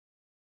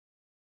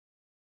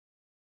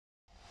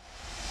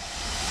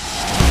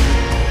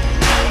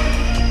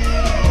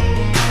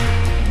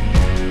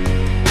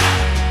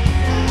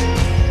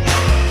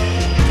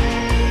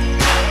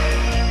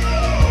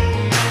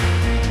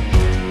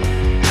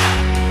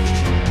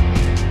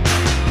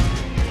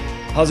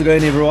How's it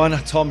going, everyone?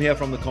 Tom here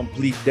from The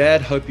Complete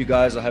Dad. Hope you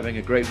guys are having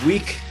a great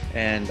week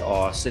and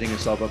are setting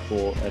yourself up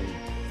for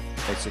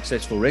a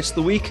successful rest of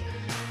the week.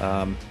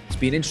 It's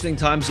been interesting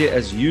times here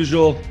as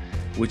usual,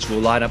 which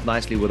will line up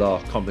nicely with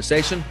our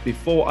conversation.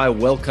 Before I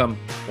welcome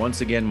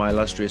once again my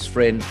illustrious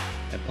friend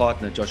and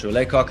partner, Joshua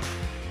Laycock,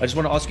 I just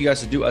want to ask you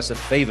guys to do us a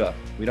favor.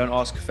 We don't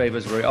ask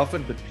favors very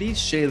often, but please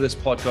share this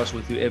podcast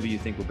with whoever you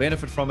think will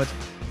benefit from it.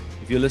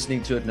 If you're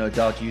listening to it, no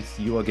doubt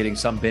you are getting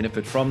some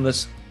benefit from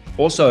this.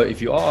 Also,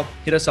 if you are,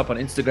 hit us up on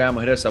Instagram or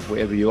hit us up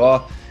wherever you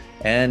are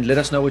and let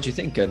us know what you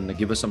think and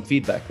give us some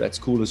feedback. That's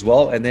cool as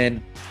well. And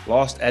then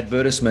last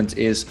advertisement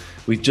is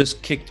we've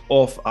just kicked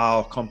off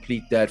our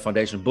Complete Dad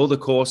Foundation Builder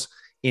course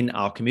in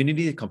our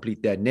community, the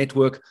Complete Dad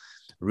Network.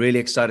 Really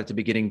excited to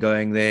be getting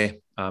going there.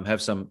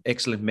 Have some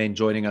excellent men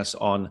joining us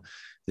on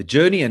the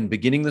journey and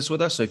beginning this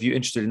with us. So if you're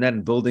interested in that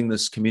and building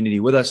this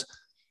community with us,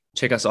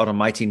 check us out on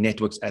Mighty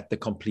Networks at The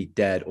Complete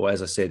Dad, or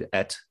as I said,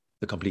 at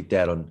The Complete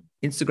Dad on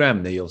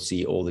Instagram. There you'll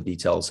see all the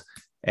details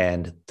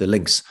and the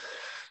links.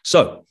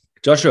 So,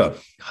 Joshua,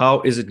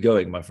 how is it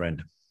going, my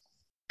friend?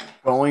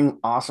 Going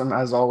awesome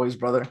as always,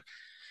 brother.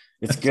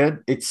 It's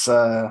good. It's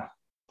I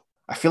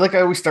feel like I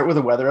always start with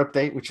a weather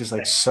update, which is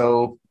like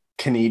so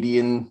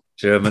Canadian.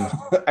 German.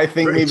 I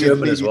think Very maybe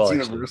German it's as well,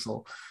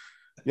 universal.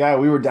 Yeah,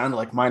 we were down to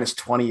like minus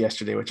 20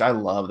 yesterday, which I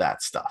love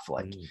that stuff.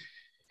 Like,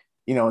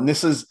 and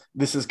this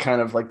is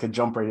kind of like to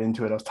jump right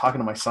into it. I was talking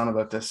to my son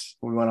about this.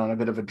 We went on a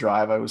bit of a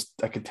drive.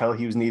 I could tell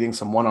he was needing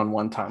some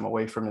one-on-one time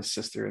away from his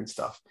sister and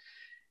stuff.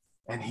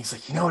 And he's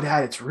like,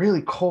 Dad, it's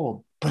really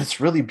cold, but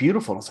it's really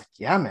beautiful. And I was like,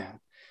 yeah, man,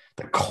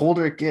 the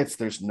colder it gets,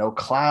 there's no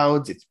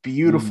clouds. It's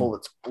beautiful.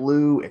 It's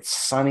blue. It's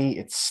sunny.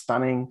 It's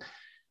stunning.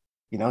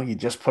 You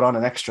just put on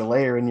an extra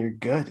layer and you're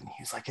good. And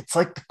he's like, it's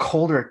like the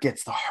colder it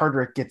gets, the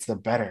harder it gets, the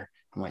better.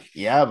 I'm like,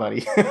 yeah,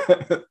 buddy.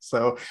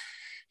 So,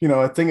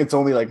 I think it's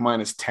only like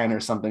minus 10 or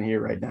something here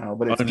right now,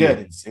 but it's good.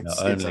 It's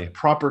a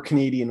proper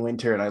Canadian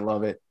winter and I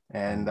love it.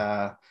 And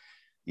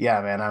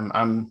yeah,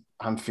 man,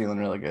 I'm feeling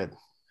really good.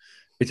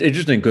 It's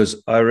interesting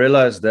because I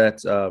realized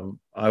that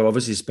I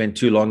obviously spent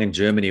too long in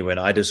Germany when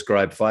I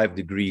described 5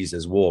 degrees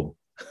as warm.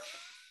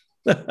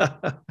 When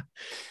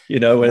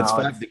it's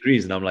 5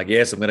 degrees and I'm like,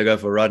 yes, I'm going to go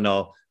for a run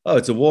now. Oh,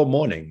 it's a warm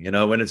morning.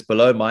 When it's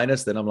below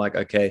minus, then I'm like,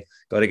 okay,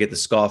 got to get the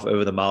scarf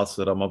over the mouth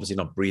so that I'm obviously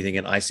not breathing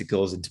in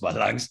icicles into my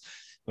lungs.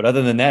 But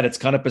other than that, it's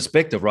kind of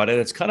perspective, right? And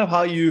it's kind of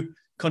how you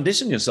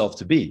condition yourself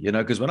to be,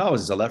 because when I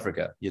was in South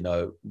Africa,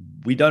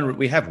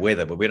 we have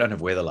weather, but we don't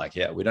have weather like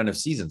here. We don't have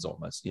seasons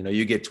almost.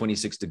 You get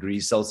 26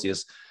 degrees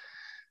Celsius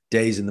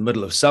days in the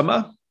middle of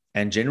summer,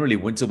 and generally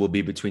winter will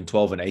be between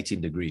 12 and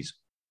 18 degrees.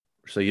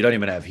 So you don't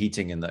even have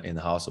heating in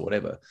the house or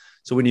whatever.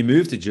 So when you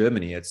move to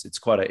Germany, it's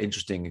quite an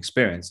interesting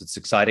experience. It's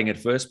exciting at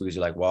first because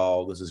you're like,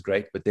 wow, this is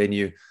great. But then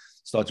you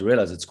start to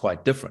realize it's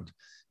quite different.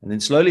 And then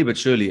slowly but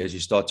surely, as you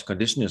start to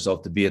condition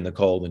yourself to be in the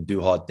cold and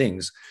do hard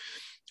things,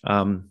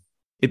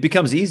 it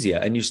becomes easier.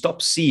 And you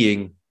stop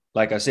seeing,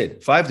 like I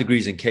said, 5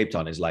 degrees in Cape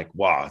Town is like,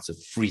 wow, it's a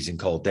freezing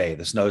cold day.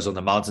 The snow's on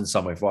the mountain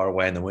somewhere far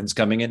away and the wind's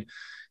coming in.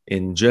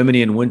 In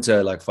Germany in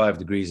winter, like 5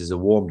 degrees is a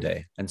warm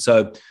day. And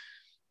so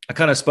I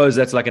kind of suppose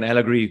that's like an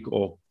allegory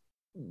or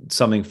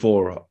something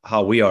for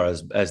how we are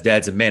as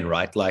dads and men,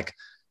 right? Like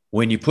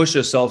when you push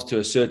yourself to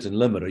a certain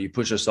limit or you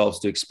push yourselves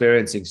to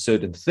experiencing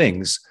certain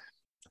things,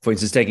 for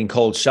instance, taking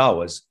cold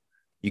showers,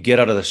 you get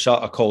out of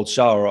a cold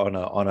shower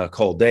on a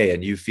cold day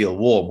and you feel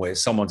warm, where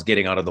someone's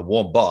getting out of the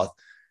warm bath,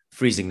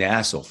 freezing their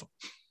ass off.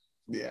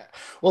 Yeah.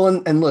 Well,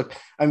 and look,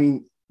 I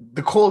mean,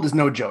 the cold is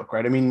no joke,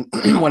 right? I mean,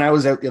 when I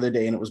was out the other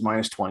day and it was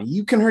minus 20,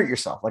 you can hurt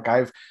yourself. Like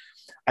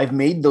I've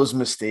made those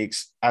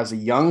mistakes as a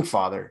young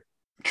father,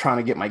 trying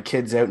to get my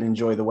kids out and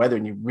enjoy the weather.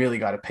 And you really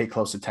got to pay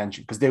close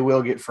attention because they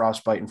will get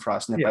frostbite and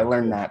frost nip. I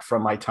learned that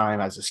from my time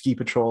as a ski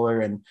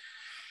patroller and,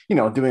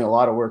 doing a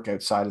lot of work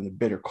outside in the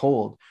bitter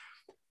cold.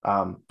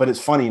 But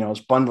it's funny, I was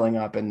bundling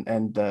up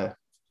and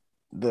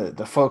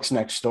the folks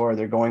next door,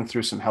 they're going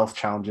through some health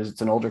challenges.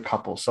 It's an older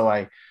couple. So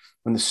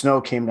when the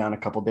snow came down a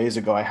couple of days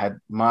ago, I had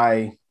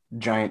my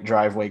giant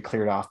driveway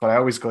cleared off, but I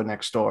always go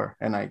next door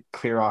and I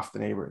clear off the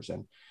neighbors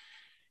and,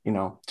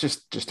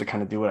 just to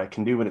kind of do what I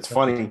can do. But it's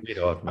funny.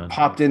 I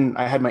popped in,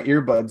 I had my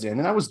earbuds in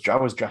and I was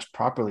dressed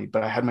properly,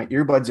 but I had my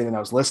earbuds in and I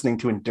was listening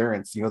to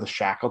Endurance, the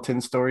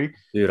Shackleton story.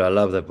 Dude, I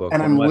love that book.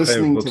 And I'm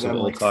listening to them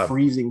like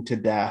freezing to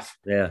death.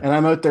 Yeah. And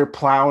I'm out there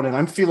plowing and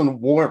I'm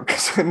feeling warm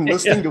because I'm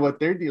listening to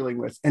what they're dealing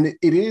with. And it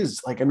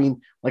is like, I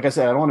mean, like I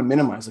said, I don't want to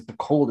minimize, like the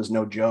cold is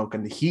no joke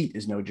and the heat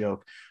is no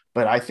joke,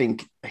 but I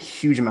think a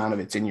huge amount of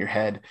it's in your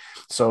head.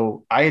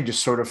 So I had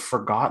just sort of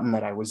forgotten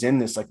that I was in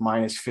this like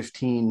minus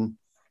 15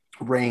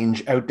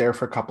 range out there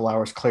for a couple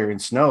hours clearing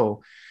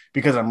snow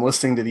because I'm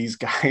listening to these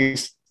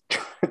guys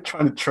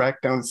trying to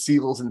track down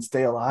seals and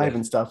stay alive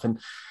and stuff. And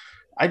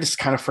I just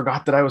kind of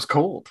forgot that I was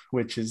cold,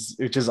 which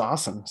is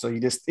awesome. So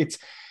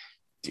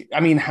I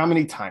mean, how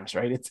many times,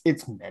 right?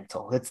 It's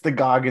mental. It's the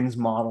Goggins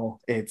model.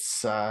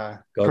 It's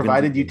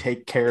provided you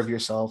take care of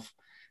yourself.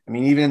 I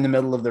mean, even in the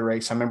middle of the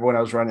race, I remember when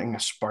I was running a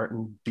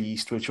Spartan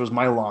Beast, which was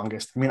my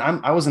longest. I mean,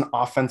 I was an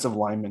offensive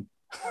lineman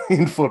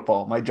in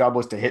football. My job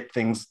was to hit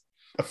things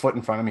a foot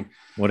in front of me.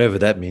 Whatever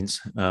that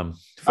means.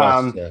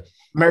 Fast,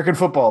 American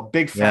football,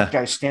 big fat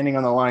guy standing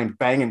on the line,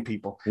 banging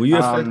people. Were you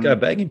a fat guy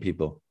banging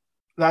people?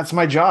 That's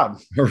my job.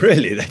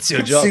 Really? That's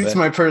your job? Suits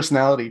my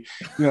personality.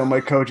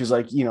 My coach is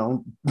like,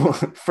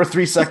 for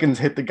 3 seconds,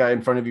 hit the guy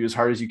in front of you as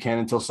hard as you can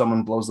until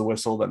someone blows the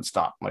whistle, then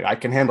stop. Like, I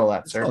can handle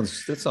that, sir.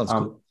 That sounds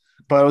cool.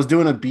 But I was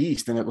doing a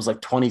beast, and it was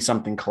like 20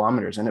 something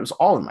kilometers, and it was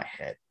all in my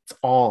head. It's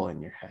all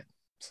in your head.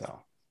 So,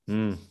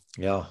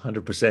 yeah,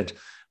 100%.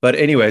 But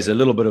anyways, a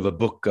little bit of a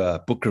book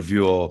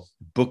review or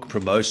book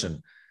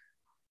promotion.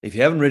 If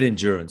you haven't read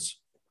Endurance,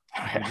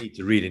 you need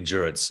to read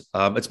Endurance.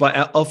 It's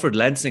by Alfred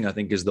Lansing, I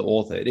think, is the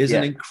author. It is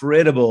an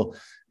incredible,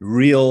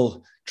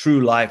 real,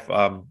 true life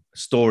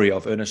story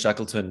of Ernest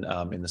Shackleton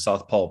in the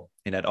South Pole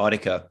in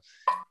Antarctica,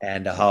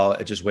 and how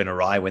it just went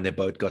awry when their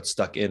boat got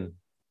stuck in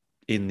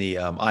the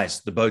ice.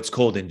 The boat's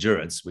called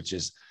Endurance, which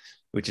is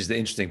the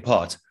interesting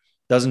part.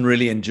 Doesn't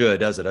really endure,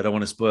 does it? I don't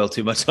want to spoil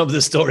too much of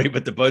the story,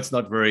 but the boat's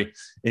not very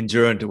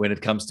endurant when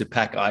it comes to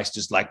pack ice,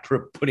 just like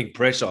putting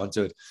pressure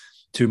onto it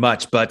too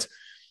much. But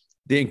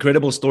the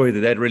incredible story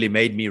that really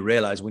made me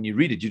realize, when you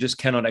read it, you just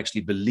cannot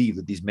actually believe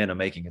that these men are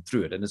making it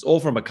through it. And it's all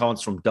from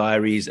accounts from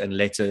diaries and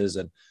letters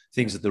and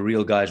things that the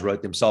real guys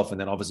wrote themselves, and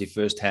then obviously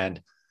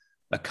firsthand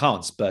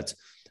accounts. But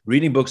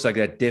reading books like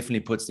that definitely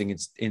puts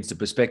things into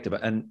perspective.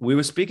 And we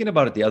were speaking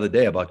about it the other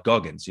day about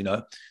Goggins.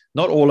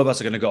 Not all of us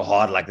are going to go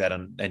hard like that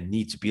and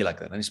need to be like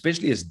that. And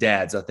especially as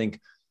dads, I think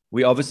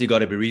we obviously got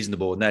to be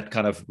reasonable. And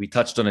that we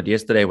touched on it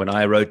yesterday when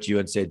I wrote you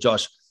and said,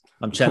 Josh,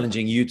 I'm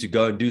challenging you to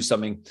go and do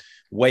something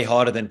way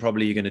harder than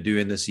probably you're going to do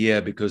in this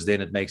year, because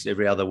then it makes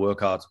every other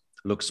workout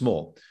look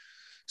small.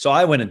 So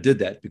I went and did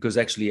that, because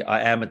actually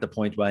I am at the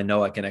point where I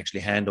know I can actually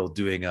handle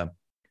doing a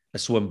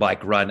swim,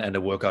 bike, run, and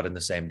a workout in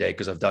the same day,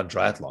 because I've done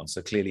triathlon.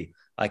 So clearly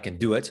I can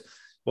do it.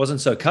 Wasn't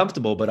so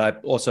comfortable, but I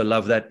also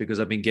love that because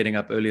I've been getting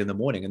up early in the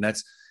morning, and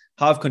that's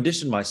how I've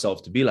conditioned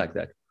myself to be like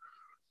that.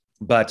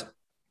 But,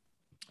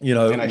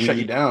 and I shut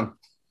you down.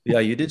 Yeah,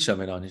 you did shut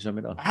me down. You shut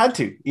me down. I had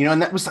to,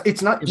 and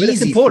it's not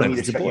easy for me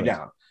to shut you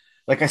down.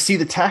 Like, I see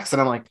the text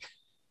and I'm like,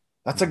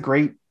 that's a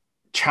great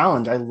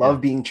challenge. I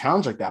love being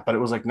challenged like that. But it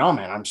was like, no,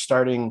 man, I'm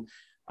starting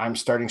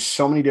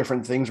so many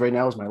different things right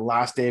now. It was my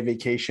last day of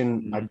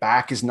vacation. My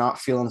back is not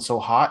feeling so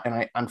hot.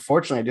 And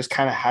unfortunately, I just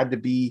kind of had to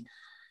be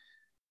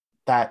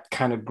that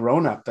kind of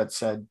grown up that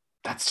said,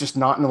 that's just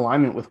not in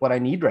alignment with what I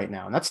need right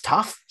now. And that's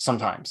tough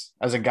sometimes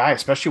as a guy,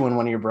 especially when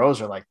one of your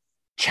bros are like,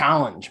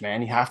 challenge,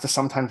 man. You have to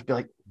sometimes be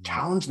like,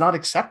 challenge not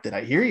accepted.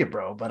 I hear you,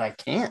 bro, but I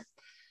can't.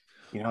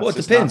 Well, it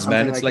depends,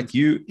 man. It's like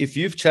if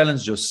you've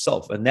challenged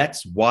yourself, and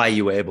that's why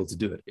you were able to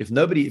do it. If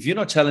you're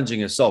not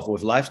challenging yourself, or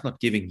if life's not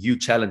giving you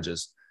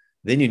challenges,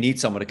 then you need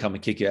someone to come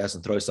and kick your ass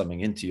and throw something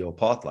into your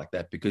path like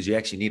that, because you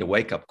actually need a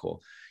wake-up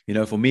call.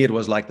 For me, it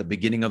was like the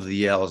beginning of the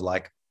year. I was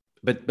like,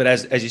 but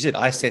as you said,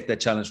 I set that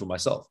challenge for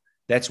myself.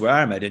 That's where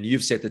I'm at. And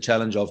you've set the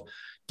challenge of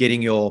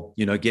getting your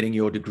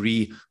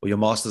degree, or your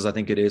master's, I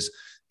think it is,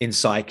 in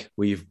psych,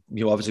 where you've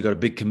obviously got a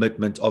big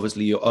commitment,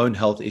 obviously your own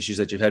health issues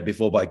that you've had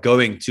before by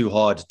going too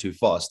hard, too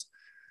fast.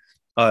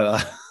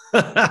 But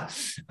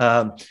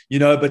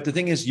the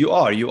thing is, you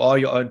are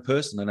your own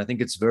person. And I think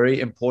it's very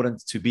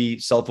important to be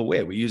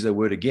self-aware. We use that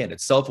word again.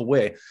 It's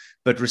self-aware,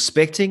 but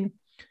respecting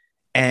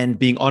and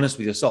being honest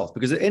with yourself.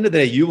 Because at the end of the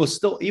day, you will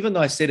still, even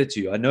though I said it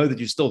to you, I know that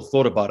you still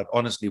thought about it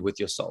honestly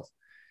with yourself.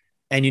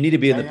 And you need to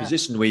be in the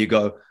position where you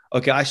go,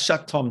 okay, I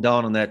shut Tom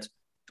down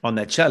on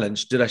that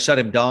challenge. Did I shut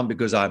him down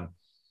because I'm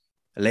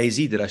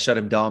lazy? Did I shut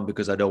him down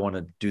because I don't want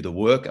to do the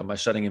work? Am I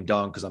shutting him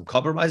down because I'm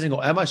compromising,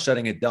 or am I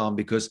shutting it down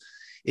because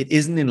it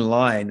isn't in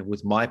line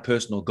with my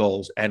personal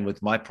goals and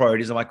with my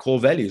priorities and my core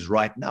values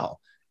right now?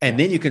 And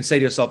then you can say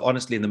to yourself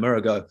honestly in the mirror,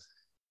 go,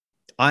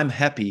 I'm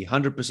happy,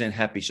 100%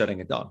 happy shutting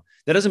it down.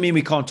 That doesn't mean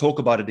we can't talk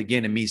about it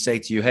again and me say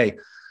to you, hey,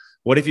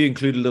 what if you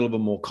include a little bit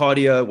more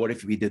cardio? What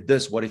if we did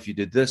this? What if you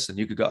did this? And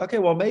you could go, okay,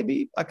 well,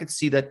 maybe I could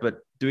see that, but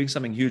doing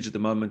something huge at the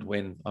moment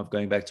when I'm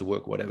going back to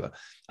work, whatever.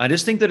 I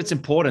just think that it's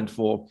important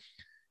for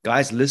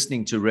guys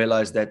listening to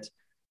realize that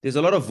there's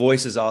a lot of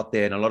voices out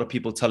there and a lot of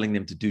people telling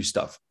them to do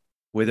stuff,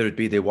 whether it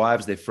be their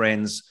wives, their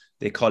friends,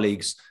 their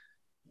colleagues,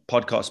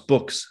 podcasts,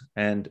 books.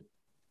 And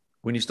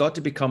when you start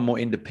to become more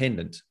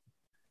independent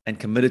and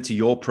committed to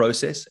your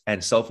process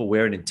and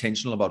self-aware and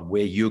intentional about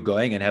where you're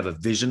going and have a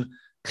vision,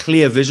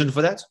 clear vision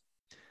for that,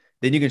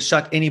 then you can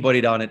shut anybody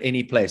down at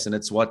any place. And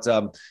it's what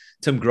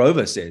Tim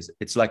Grover says.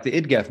 It's like the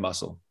IDGAF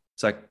muscle.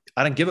 It's like,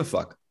 I don't give a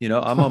fuck.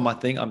 I'm on my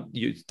thing.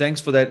 Thanks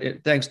for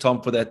that. Thanks,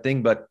 Tom, for that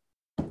thing. But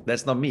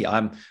that's not me.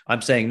 I'm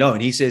saying no.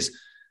 And he says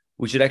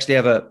we should actually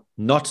have a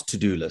not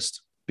to-do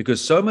list,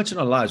 because so much in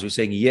our lives, we're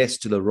saying yes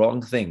to the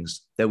wrong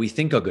things that we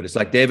think are good. It's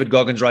like David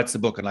Goggins writes the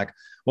book and like,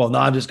 well,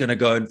 now I'm just going to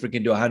go and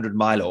freaking do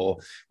 100-mile. Or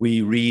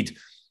we read,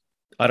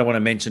 I don't want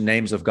to mention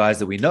names of guys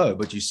that we know,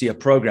 but you see a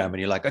program and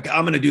you're like, okay,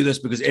 I'm going to do this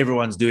because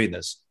everyone's doing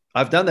this.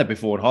 I've done that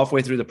before. And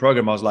halfway through the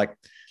program, I was like,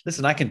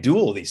 listen, I can do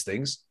all these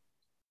things,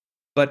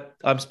 but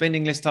I'm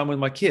spending less time with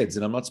my kids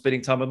and I'm not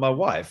spending time with my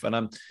wife.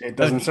 And it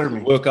doesn't serve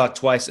me. Work out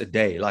twice a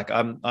day. Like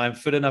I'm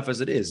fit enough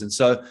as it is. And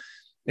so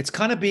it's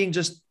kind of being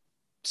just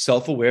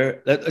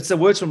self-aware. It's the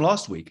words from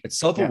last week. It's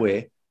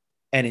self-aware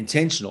and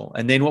intentional.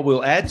 And then what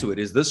we'll add to it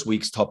is this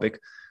week's topic,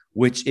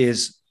 which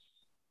is,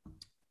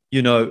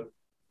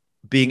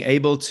 being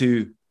able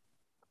to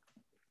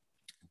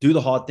do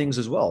the hard things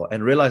as well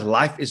and realize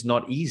life is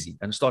not easy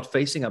and start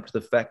facing up to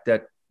the fact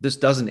that this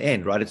doesn't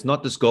end, right? It's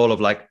not this goal of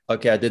like,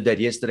 okay, I did that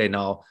yesterday.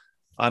 Now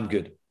I'm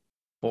good.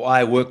 Or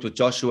I worked with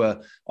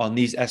Joshua on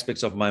these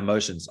aspects of my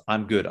emotions.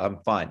 I'm good. I'm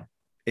fine.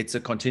 It's a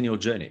continual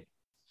journey.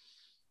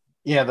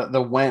 Yeah.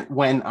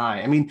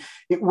 I mean,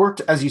 it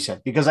worked, as you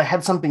said, because I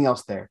had something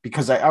else there,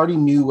 because I already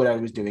knew what I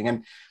was doing.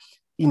 And,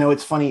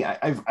 it's funny.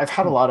 I've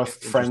had a lot of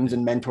friends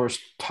and mentors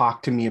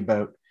talk to me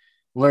about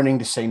learning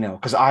to say no,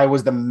 because I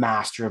was the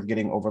master of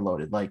getting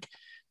overloaded. Like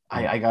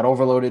I got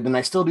overloaded, and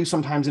I still do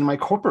sometimes in my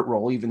corporate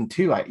role, even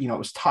too. It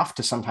was tough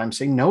to sometimes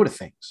say no to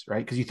things,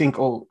 right? Because you think,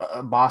 oh,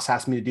 a boss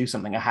asked me to do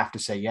something, I have to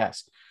say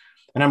yes.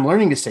 And I'm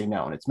learning to say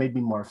no, and it's made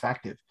me more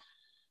effective.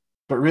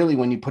 But really,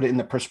 when you put it in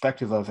the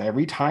perspective of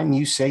every time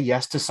you say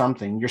yes to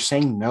something, you're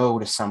saying no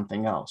to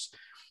something else.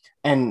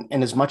 And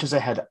as much as I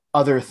had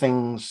other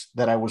things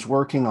that I was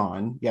working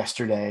on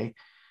yesterday,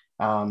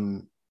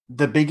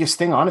 the biggest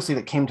thing, honestly,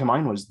 that came to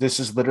mind was, this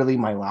is literally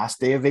my last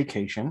day of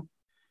vacation.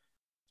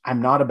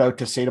 I'm not about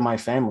to say to my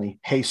family,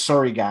 hey,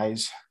 sorry,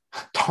 guys,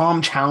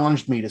 Tom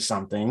challenged me to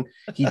something.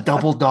 He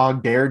double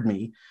dog dared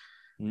me.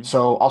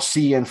 So I'll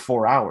see you in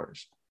 4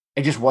 hours.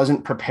 I just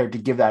wasn't prepared to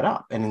give that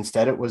up. And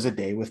instead, it was a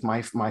day with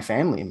my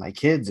family and my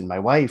kids and my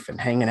wife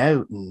and hanging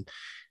out.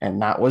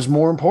 And that was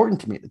more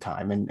important to me at the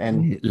time.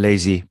 And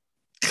lazy.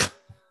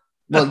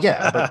 Well,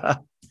 yeah,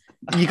 but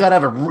you got to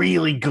have a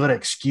really good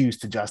excuse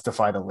to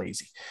justify the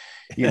lazy,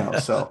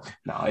 so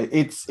no,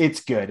 it's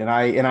good. And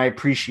I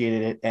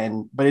appreciated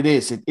it.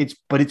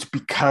 But it's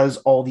because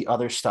all the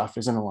other stuff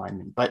is in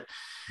alignment. But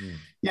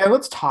yeah,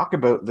 let's talk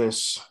about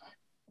this,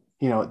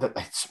 that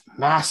it's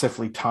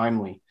massively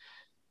timely.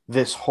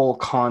 This whole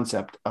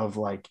concept of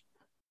like,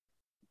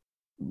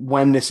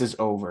 when this is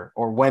over,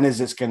 or when is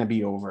this going to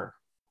be over?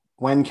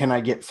 When can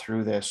I get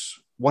through this?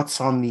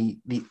 What's on the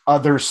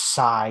other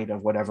side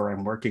of whatever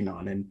I'm working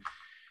on? And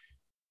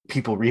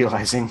people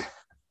realizing,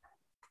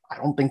 I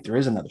don't think there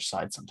is another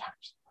side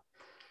sometimes.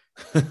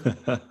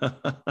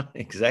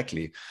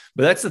 Exactly.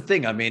 But that's the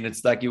thing. I mean,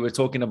 it's like you were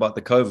talking about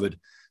the COVID,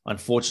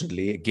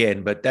 unfortunately,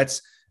 again, but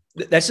that's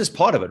just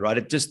part of it,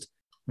 right?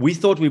 We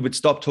thought we would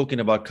stop talking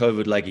about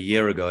COVID like a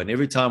year ago. And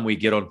every time we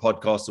get on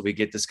podcasts or we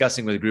get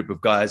discussing with a group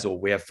of guys or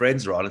we have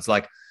friends around, it's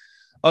like,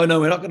 oh no,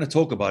 we're not going to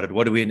talk about it.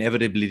 What do we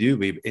inevitably do?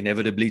 We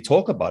inevitably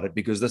talk about it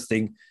because this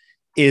thing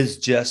is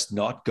just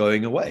not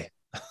going away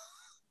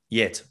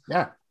yet.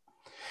 Yeah.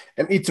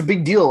 I mean, it's a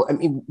big deal. I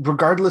mean,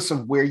 regardless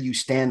of where you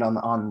stand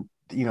on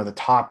the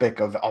topic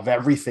of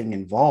everything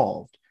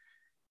involved,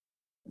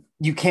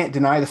 you can't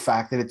deny the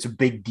fact that it's a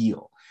big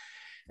deal.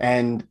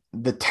 And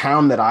the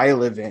town that I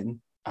live in,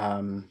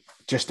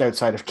 just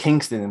outside of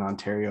Kingston in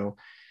Ontario,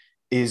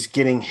 is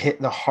getting hit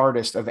the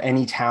hardest of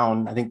any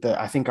town.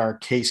 I think our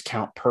case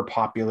count per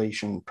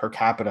population per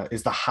capita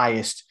is the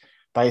highest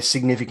by a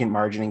significant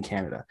margin in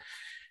Canada.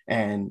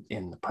 And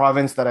in the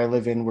province that I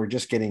live in, we're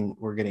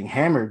getting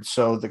hammered.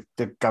 So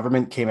the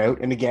government came out,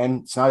 and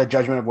again, it's not a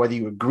judgment of whether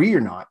you agree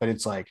or not, but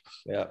it's like,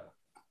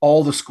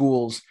 all the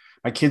schools,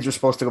 my kids are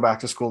supposed to go back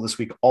to school this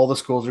week. All the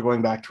schools are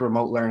going back to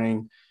remote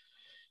learning.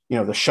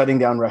 They're shutting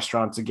down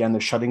restaurants again.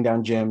 They're shutting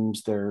down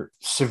gyms. They're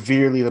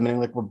severely limiting.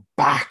 Like, we're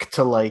back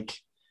to like,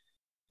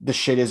 the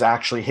shit is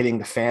actually hitting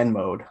the fan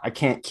mode. I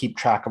can't keep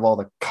track of all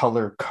the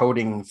color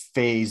coding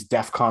phase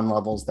DEFCON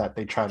levels that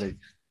they try to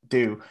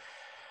do.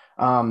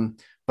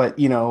 But,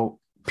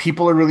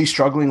 people are really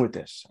struggling with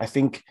this. I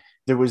think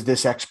there was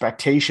this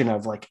expectation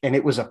of like, and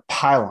it was a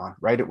pile-on,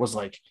 right? It was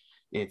like,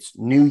 it's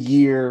New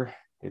Year,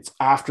 it's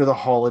after the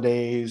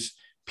holidays.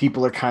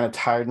 People are kind of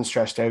tired and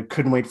stressed out.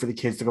 Couldn't wait for the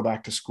kids to go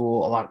back to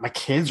school. A lot of my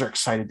kids are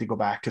excited to go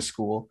back to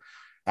school.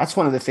 That's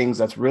one of the things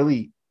that's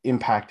really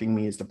impacting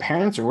me, is the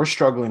parents we're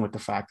struggling with the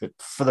fact that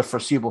for the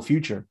foreseeable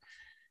future,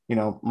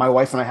 my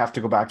wife and I have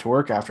to go back to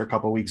work after a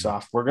couple of weeks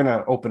off. We're going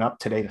to open up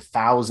today to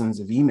thousands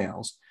of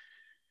emails.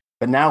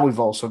 But now we've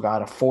also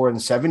got a 4 and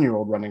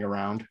 7-year-old running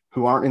around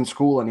who aren't in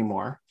school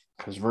anymore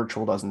because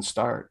virtual doesn't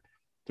start.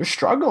 They're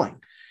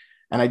struggling.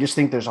 And I just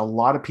think there's a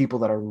lot of people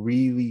that are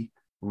really,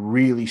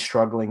 really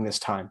struggling this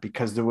time,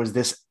 because there was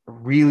this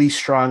really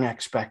strong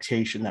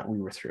expectation that we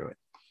were through it.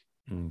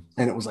 And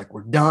it was like,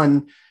 we're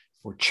done,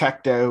 we're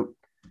checked out.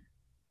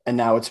 And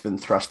now it's been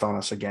thrust on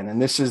us again.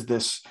 And this,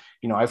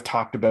 I've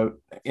talked about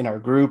in our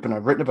group, and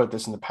I've written about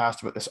this in the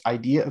past, about this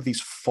idea of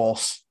these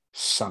false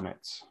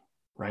summits,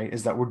 right?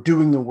 Is that we're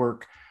doing the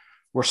work,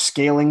 we're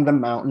scaling the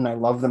mountain. I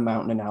love the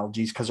mountain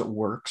analogies because it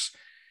works.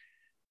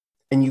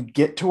 And you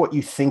get to what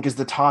you think is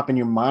the top, and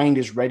your mind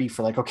is ready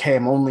for like, okay,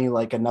 I'm only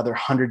like another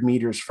 100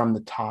 meters from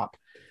the top.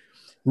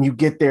 And you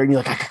get there and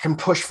you're like, I can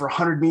push for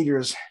 100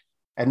 meters.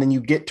 And then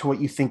you get to what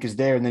you think is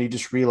there. And then you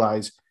just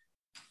realize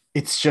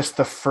it's just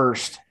the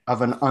first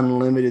of an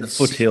unlimited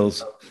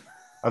foothills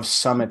of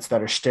summits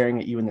that are staring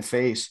at you in the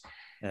face.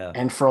 Yeah.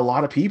 And for a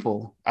lot of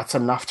people, that's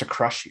enough to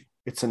crush you.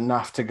 It's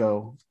enough to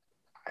go,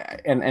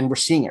 and we're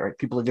seeing it, right?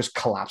 People are just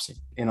collapsing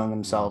in on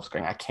themselves,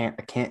 going, I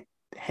can't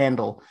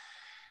handle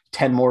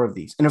 10 more of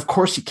these. And of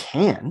course you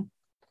can,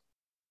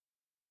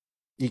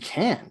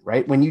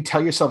 right? When you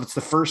tell yourself it's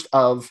the first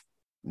of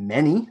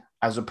many,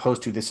 as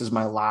opposed to this is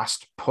my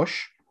last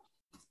push,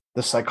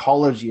 the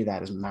psychology of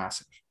that is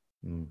massive.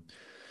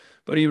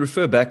 But you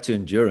refer back to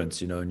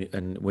endurance,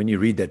 and when you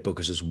read that book,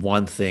 it's just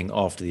one thing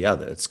after the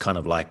other. It's kind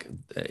of like,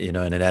 an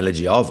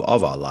analogy of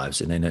our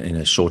lives and in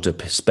a shorter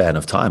span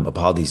of time, of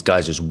how these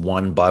guys just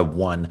one by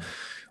one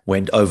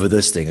went over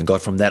this thing and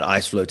got from that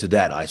ice floe to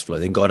that ice floe,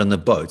 then got in the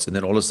boats. And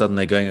then all of a sudden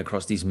they're going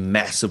across these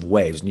massive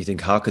waves. And you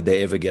think, how could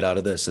they ever get out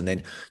of this? And then,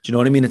 do you know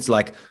what I mean? It's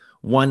like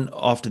one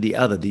after the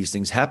other, these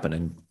things happen.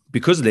 And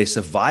because their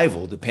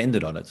survival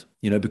depended on it,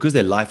 because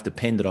their life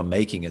depended on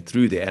making it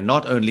through there. And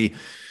not only...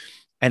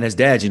 And as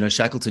dads,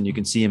 Shackleton, you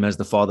can see him as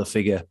the father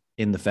figure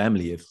in the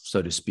family, if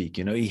so to speak.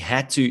 He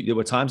had to, there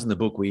were times in the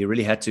book where he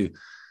really had to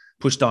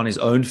push down his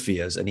own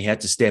fears, and he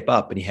had to step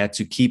up, and he had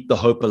to keep the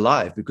hope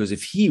alive, because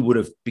if he would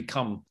have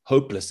become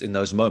hopeless in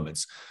those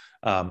moments,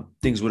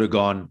 things would have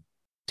gone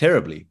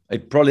terribly. They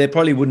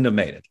probably wouldn't have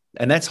made it.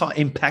 And that's how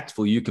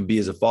impactful you can be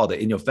as a father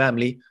in your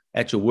family,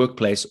 at your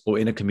workplace, or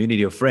in a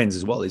community of friends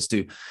as well, is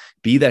to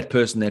be that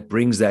person that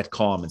brings that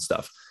calm and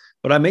stuff.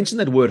 But I mentioned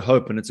that word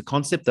hope, and it's a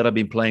concept that I've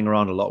been playing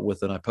around a lot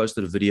with. And I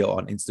posted a video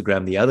on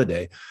Instagram the other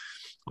day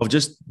of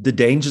just the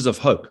dangers of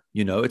hope.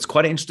 It's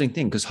quite an interesting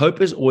thing, because hope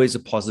is always a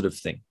positive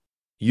thing.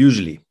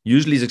 Usually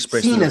is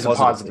expressed as a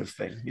positive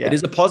thing. Yeah. It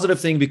is a positive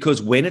thing,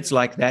 because when it's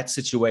like that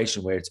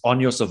situation where it's on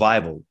your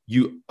survival,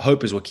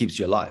 hope is what keeps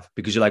you alive,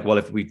 because you're like, well,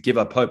 if we give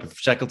up hope, if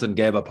Shackleton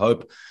gave up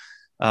hope,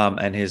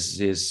 and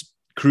his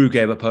crew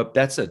gave up hope,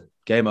 that's it.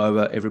 Game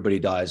over. Everybody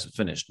dies.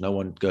 Finished. No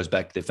one goes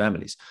back to their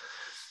families.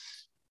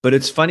 But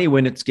it's funny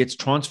when it gets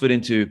transferred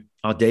into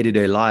our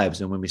day-to-day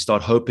lives, and when we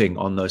start hoping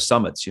on those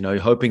summits,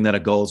 hoping that a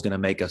goal is going to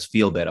make us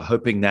feel better,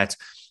 hoping that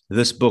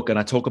this book, and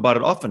I talk about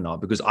it often now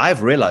because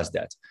I've realized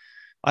that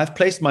I've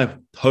placed my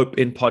hope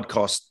in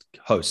podcast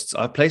hosts.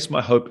 I've placed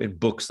my hope in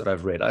books that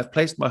I've read. I've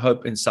placed my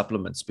hope in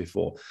supplements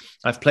before.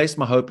 I've placed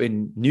my hope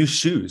in new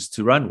shoes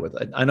to run with.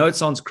 I know it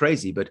sounds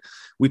crazy, but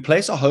we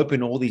place our hope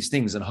in all these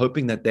things and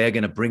hoping that they're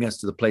going to bring us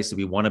to the place that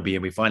we want to be.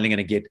 And we're finally going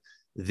to get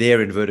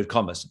their inverted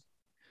commas.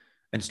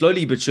 And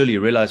slowly but surely you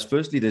realize,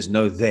 firstly, there's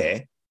no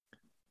there,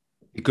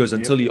 because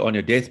until you're on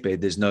your deathbed,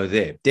 there's no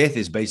there. Death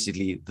is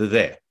basically the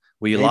there,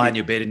 where you lie in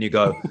your bed and you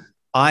go,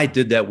 I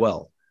did that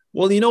well.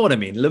 Well, you know what I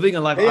mean? Living a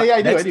life.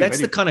 That's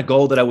the kind of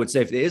goal that I would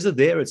say. If there is a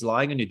there, it's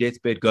lying on your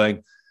deathbed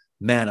going,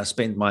 man, I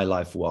spent my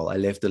life well. I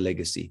left a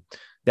legacy.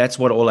 That's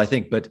all I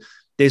think. But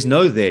there's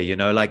no there,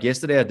 like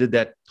yesterday I did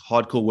that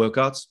hardcore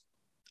workouts.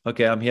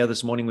 Okay, I'm here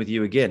this morning with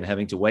you again,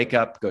 having to wake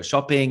up, go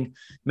shopping,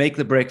 make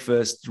the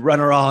breakfast,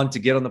 run around to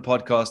get on the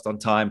podcast on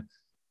time.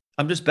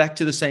 I'm just back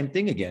to the same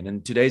thing again.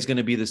 And today's going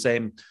to be the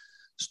same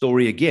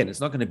story again. It's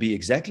not going to be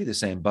exactly the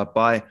same, but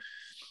by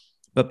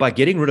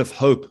getting rid of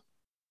hope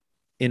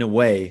in a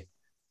way,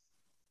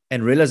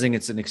 and realizing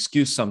it's an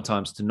excuse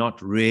sometimes to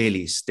not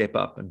really step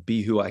up and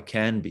be who I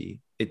can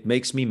be, it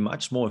makes me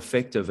much more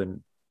effective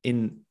and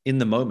in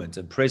the moment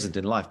and present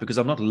in life, because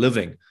I'm not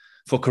living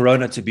for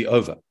Corona to be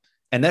over.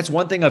 And that's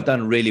one thing I've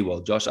done really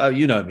well, Josh.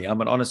 You know me,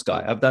 I'm an honest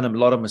guy. I've done a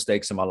lot of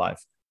mistakes in my life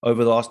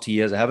over the last 2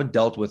 years. I haven't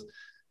dealt with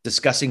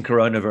discussing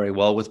Corona very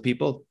well with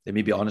people. Let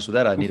me be honest with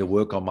that. I need to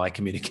work on my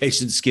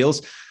communication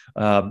skills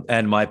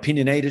and my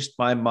opinionated,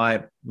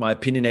 my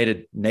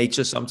opinionated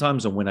nature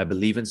sometimes. And when I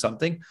believe in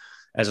something,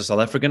 as a South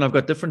African, I've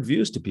got different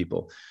views to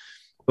people.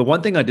 But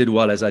one thing I did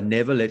well is I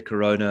never let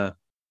Corona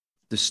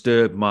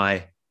disturb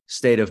my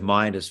state of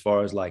mind, as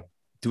far as like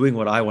doing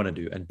what I want to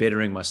do and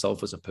bettering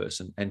myself as a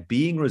person and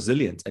being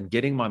resilient and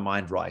getting my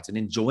mind right and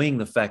enjoying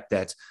the fact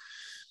that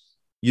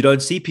you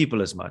don't see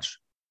people as much,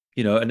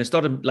 and it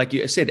started, like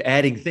you said,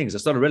 adding things. I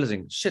started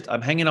realizing, shit,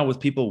 I'm hanging out with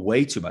people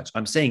way too much.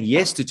 I'm saying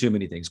yes to too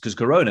many things, because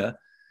Corona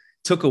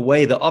took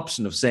away the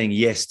option of saying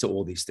yes to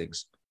all these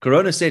things.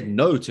 Corona said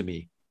no to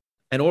me.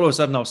 And all of a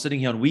sudden I was sitting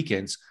here on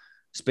weekends,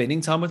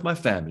 spending time with my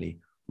family,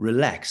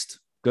 relaxed,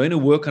 going to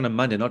work on a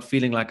Monday, not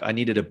feeling like I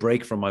needed a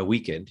break from my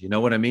weekend. You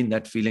know what I mean?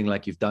 That feeling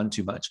like you've done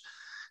too much.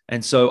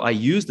 And so I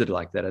used it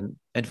like that.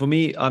 And for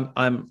me,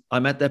 I'm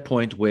at that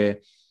point where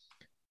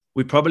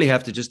we probably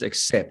have to just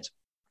accept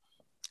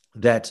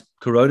that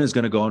Corona is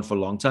going to go on for a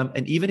long time.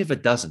 And even if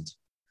it doesn't,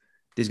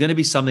 there's going to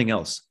be something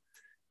else.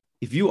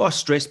 If you are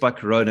stressed by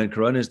Corona and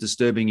Corona is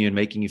disturbing you and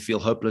making you feel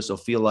hopeless or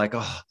feel like,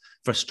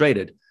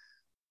 frustrated,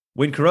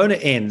 when Corona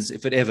ends,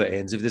 if it ever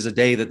ends, if there's a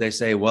day that they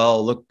say,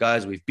 well, look,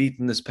 guys, we've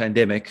beaten this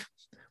pandemic,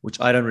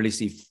 which I don't really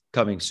see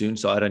coming soon.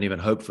 So I don't even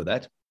hope for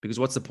that, because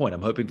what's the point?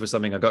 I'm hoping for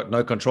something I got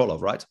no control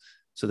of, right?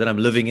 So then I'm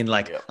living in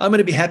I'm going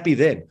to be happy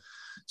then.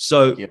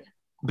 So,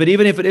 but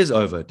even if it is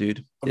over,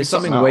 dude, there's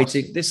something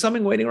waiting. There's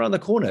something waiting around the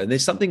corner. And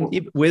there's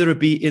something, whether it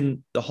be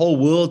in the whole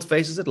world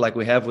faces it, like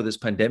we have with this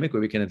pandemic,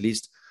 where we can at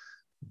least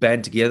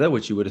band together,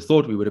 which you would have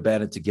thought we would have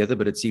banded together,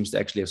 but it seems to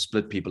actually have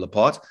split people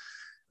apart.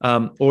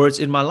 Or it's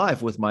in my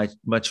life with my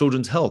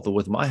children's health, or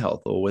with my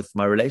health, or with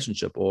my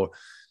relationship, or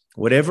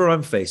whatever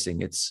I'm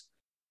facing. It's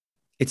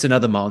it's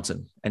another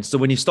mountain. And so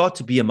when you start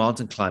to be a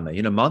mountain climber,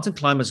 mountain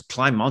climbers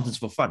climb mountains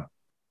for fun.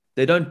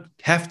 They don't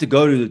have to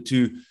go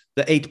to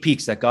the 8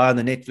 peaks. That guy on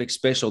the Netflix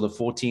special, the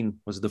 14,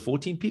 was it the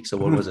 14 peaks or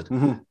what was it?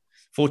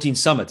 14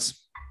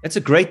 summits. That's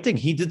a great thing.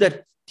 He did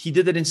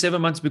that in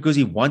 7 months because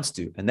he wants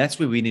to. And that's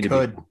where we need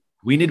to be.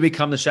 We need to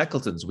become the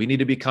Shackletons. We need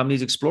to become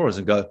these explorers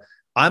and go,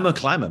 I'm a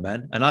climber,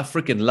 man. And I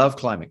freaking love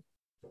climbing.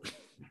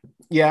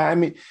 Yeah. I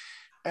mean,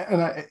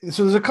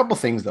 so there's a couple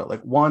things though.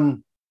 Like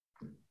one,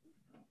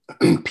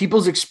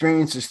 people's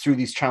experiences through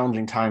these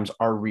challenging times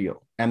are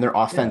real and they're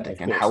authentic.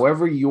 And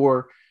however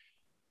you're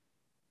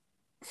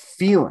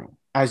feeling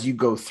as you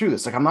go through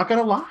this, like, I'm not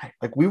going to lie,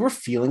 like we were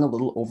feeling a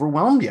little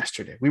overwhelmed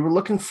yesterday. We were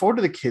looking forward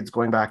to the kids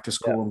going back to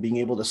school and being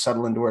able to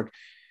settle into work.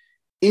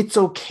 It's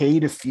okay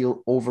to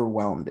feel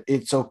overwhelmed.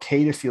 It's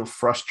okay to feel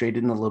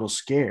frustrated and a little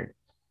scared.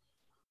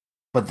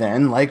 But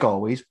then, like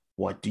always,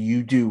 what do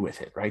you do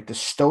with it, right? The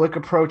Stoic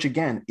approach,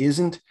 again,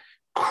 isn't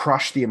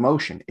crush the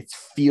emotion. It's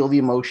feel the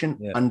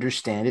emotion,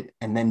 understand it,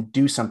 and then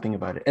do something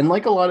about it. And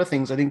like a lot of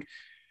things, I think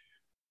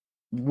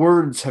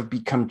words have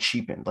become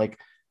cheapened. Like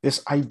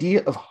this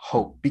idea of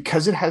hope,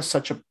 because it has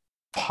such a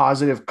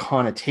positive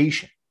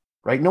connotation,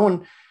 right?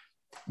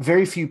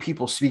 Very few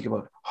people speak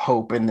about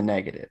hope in the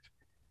negative.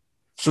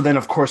 So then,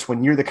 of course,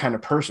 when you're the kind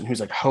of person who's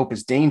like, hope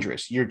is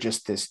dangerous, you're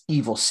just this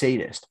evil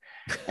sadist.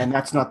 And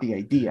that's not the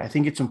idea. I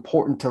think it's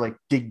important to like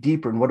dig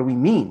deeper. And what do we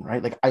mean,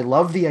 right? Like, I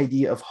love the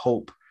idea of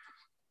hope,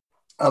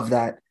 of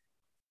that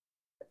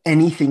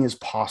anything is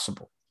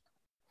possible.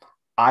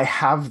 I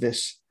have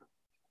this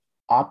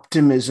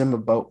optimism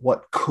about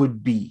what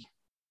could be.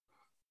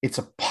 It's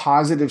a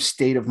positive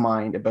state of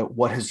mind about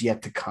what has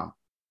yet to come.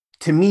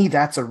 To me,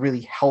 that's a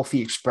really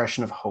healthy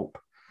expression of hope.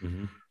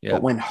 Mm-hmm. Yeah.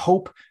 But when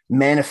hope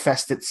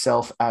manifests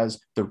itself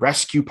as the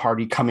rescue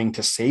party coming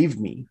to save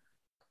me,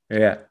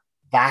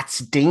 that's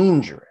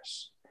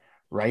dangerous,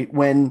 right?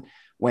 When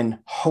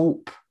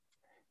hope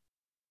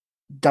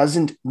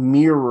doesn't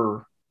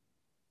mirror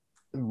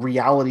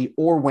reality,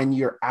 or when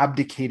you're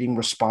abdicating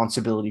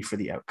responsibility for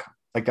the outcome.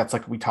 Like that's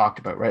like we talked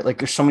about, right? Like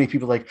there's so many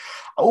people like,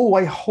 oh,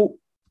 I hope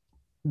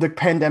the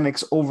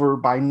pandemic's over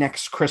by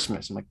next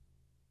Christmas. I'm like,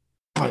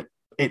 but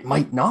it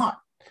might not.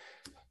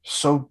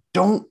 So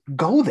don't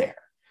go there.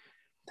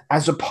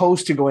 As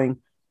opposed to going,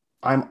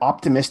 I'm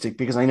optimistic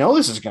because I know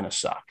this is going to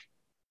suck.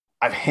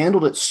 I've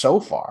handled it so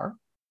far.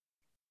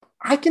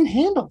 I can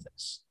handle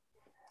this.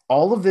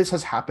 All of this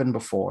has happened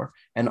before,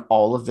 and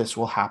all of this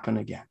will happen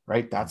again,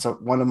 right? That's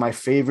one of my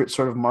favorite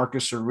sort of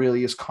Marcus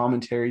Aurelius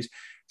commentaries.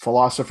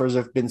 Philosophers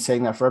have been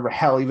saying that forever.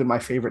 Hell, even my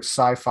favorite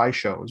sci-fi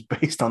show is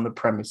based on the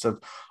premise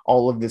of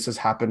all of this has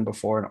happened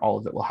before and all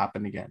of it will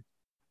happen again.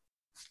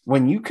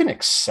 When you can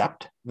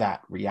accept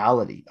that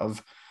reality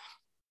of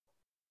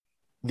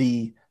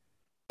the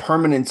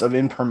permanence of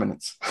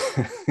impermanence,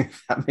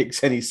 if that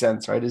makes any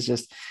sense, right?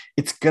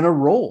 It's going to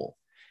roll.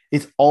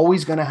 It's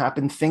always going to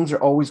happen. Things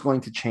are always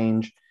going to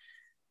change.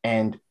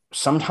 And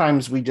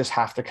sometimes we just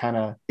have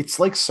to it's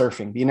like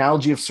surfing. The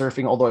analogy of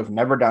surfing, although I've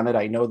never done it,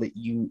 I know that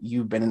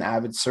you've been an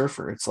avid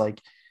surfer. It's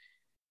like,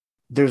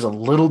 there's a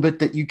little bit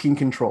that you can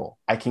control.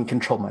 I can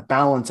control my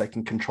balance. I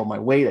can control my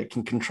weight. I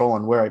can control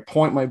on where I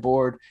point my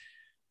board.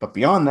 But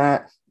beyond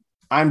that,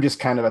 I'm just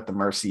kind of at the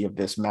mercy of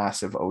this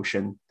massive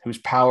ocean whose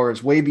power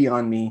is way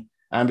beyond me.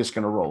 I'm just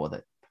going to roll with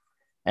it.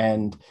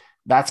 And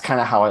that's kind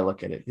of how I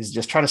look at it, is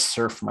just try to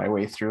surf my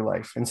way through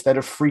life instead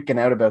of freaking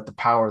out about the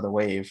power of the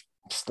wave.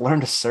 Just learn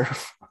to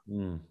surf.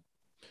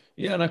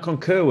 Yeah. And I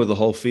concur with the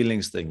whole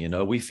feelings thing.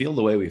 We feel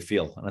the way we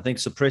feel. And I think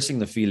suppressing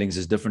the feelings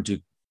is different to,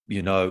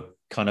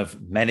 kind of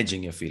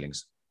managing your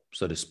feelings,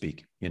 so to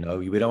speak. We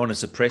don't want to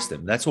suppress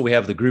them. That's what we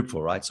have the group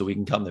for, right? So we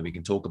can come there, we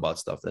can talk about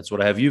stuff. That's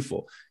what I have you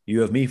for.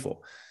 You have me for.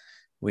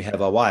 We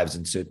have our wives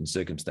in certain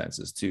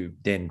circumstances to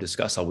then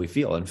discuss how we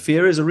feel. And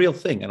fear is a real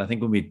thing. And I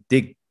think when we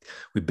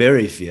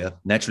bury fear,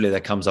 naturally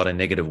that comes out in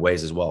negative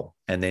ways as well.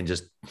 And then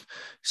just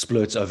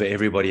splurts over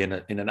everybody in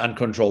an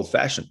uncontrolled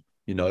fashion,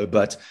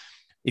 but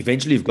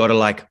eventually you've got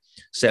to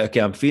say, okay,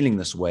 I'm feeling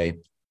this way.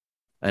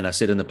 And I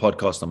said in the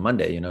podcast on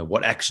Monday,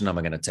 what action am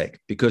I going to take?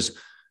 Because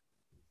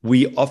a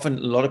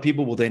lot of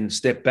people will then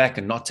step back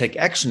and not take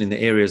action in the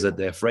areas that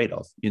they're afraid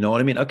of. You know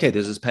what I mean? Okay,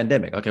 there's this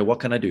pandemic. Okay, what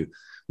can I do?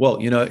 Well,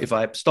 if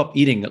I stop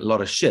eating a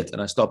lot of shit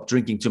and I stop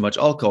drinking too much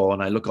alcohol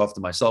and I look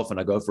after myself and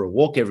I go for a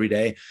walk every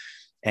day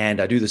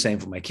and I do the same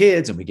for my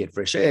kids and we get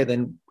fresh air,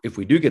 then if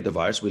we do get the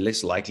virus, we're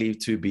less likely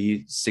to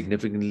be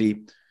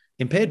significantly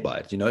impaired by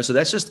it. So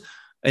that's just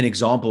an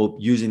example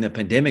using the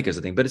pandemic as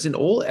a thing, but it's in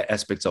all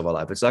aspects of our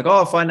life. It's like,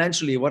 oh,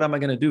 financially, what am I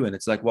going to do? And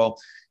it's like, well,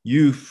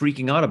 you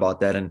freaking out about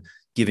that and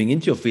giving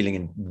into your feeling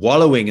and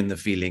wallowing in the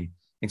feeling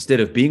instead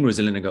of being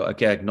resilient and go,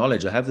 okay, I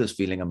acknowledge I have this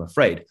feeling, I'm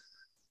afraid.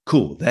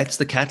 Cool. That's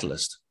the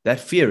catalyst. That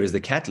fear is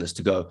the catalyst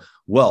to go,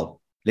 well,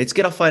 let's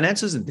get our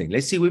finances and things.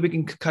 Let's see where we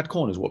can cut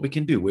corners, what we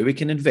can do, where we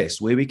can invest,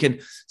 where we can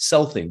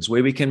sell things,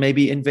 where we can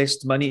maybe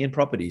invest money in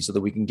property so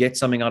that we can get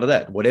something out of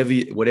that.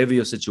 Whatever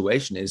your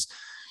situation is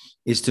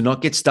to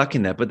not get stuck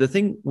in that. But the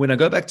thing, when I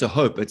go back to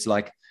hope, it's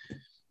like,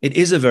 it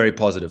is a very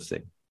positive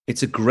thing.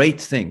 It's a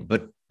great thing,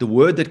 but the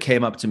word that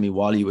came up to me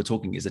while you were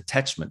talking is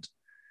attachment.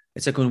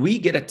 It's like when we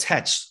get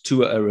attached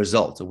to a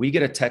result, or we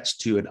get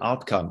attached to an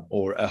outcome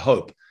or a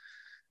hope,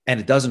 and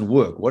it doesn't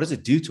work, what does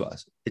it do to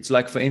us? It's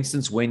like, for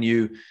instance, when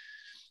you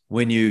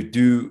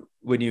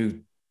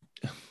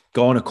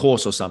go on a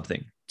course or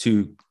something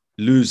to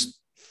lose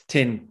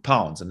 10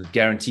 pounds and it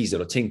guarantees it,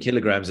 or 10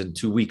 kilograms in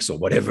 2 weeks or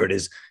whatever it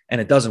is, and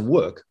it doesn't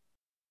work,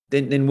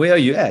 then where are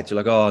you at?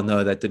 You're like, oh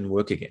no, that didn't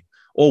work again.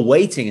 Or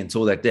waiting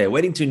until that day,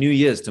 waiting to New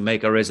Year's to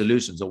make our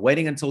resolutions, or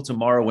waiting until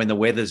tomorrow when the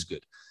weather's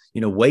good,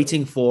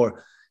 waiting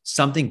for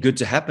something good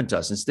to happen to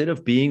us, instead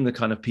of being the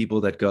kind of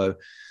people that go,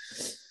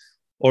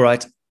 all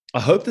right,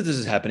 I hope that this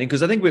is happening,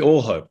 because I think we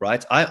all hope,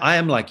 right? I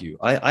am like you.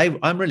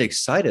 I'm really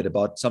excited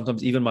about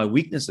sometimes even my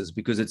weaknesses,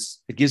 because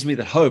it gives me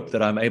the hope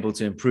that I'm able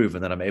to improve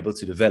and that I'm able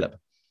to develop.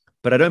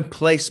 But I don't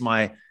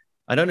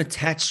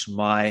attach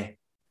my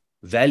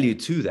value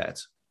to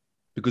that,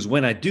 because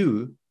when I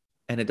do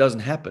and it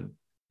doesn't happen,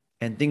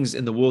 and things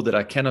in the world that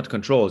I cannot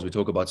control, as we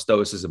talk about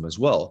stoicism as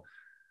well,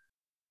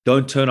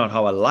 don't turn out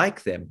how I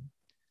like them,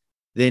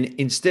 then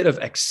instead of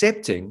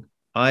accepting,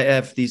 I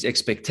have these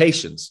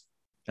expectations.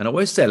 And I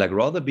always say, like,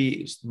 rather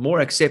be more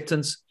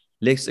acceptance,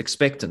 less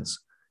expectance.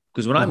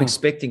 Because when I'm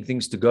expecting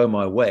things to go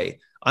my way,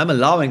 I'm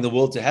allowing the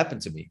world to happen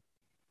to me.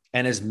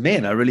 And as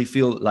men, I really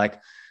feel like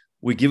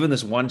we're given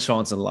this one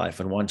chance in life,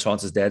 and one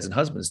chance as dads and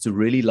husbands, to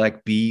really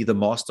like be the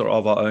master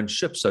of our own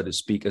ship, so to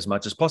speak, as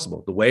much as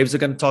possible. The waves are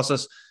going to toss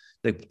us.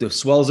 The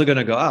swells are going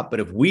to go up.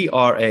 But if we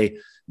are a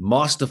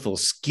masterful,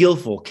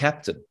 skillful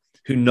captain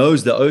who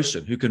knows the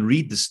ocean, who can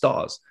read the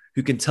stars,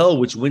 who can tell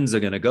which winds are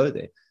going to go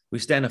there, we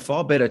stand a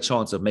far better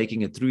chance of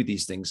making it through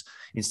these things,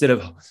 instead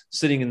of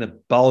sitting in the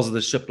bowels of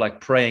the ship, like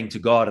praying to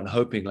God and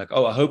hoping like,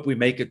 oh, I hope we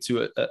make it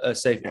to a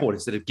safe port.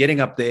 Instead of getting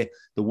up there,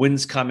 the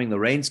wind's coming, the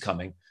rain's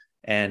coming,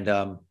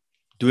 and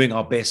doing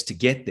our best to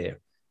get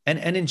there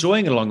and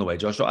enjoying it along the way.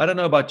 Joshua, I don't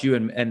know about you,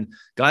 and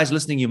guys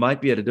listening, you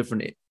might be at a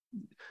different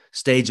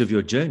stage of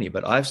your journey,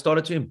 but I've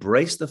started to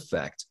embrace the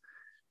fact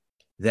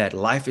that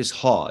life is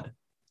hard.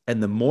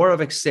 And the more I've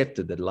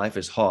accepted that life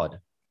is hard,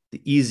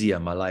 the easier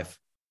my life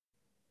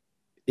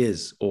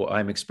is, or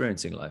I'm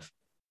experiencing life.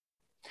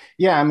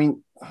 Yeah. I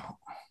mean,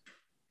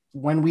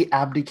 when we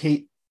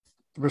abdicate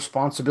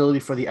responsibility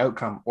for the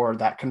outcome, or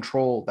that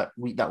control that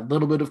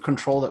little bit of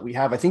control that we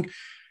have, I think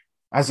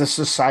as a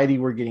society,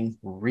 we're getting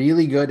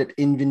really good at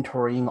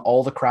inventorying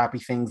all the crappy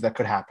things that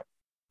could happen.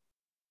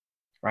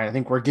 Right. I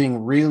think we're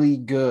getting really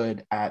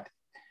good at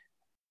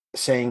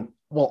saying,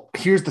 well,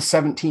 here's the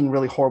 17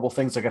 really horrible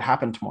things that could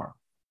happen tomorrow.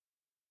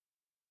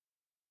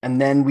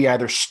 And then we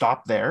either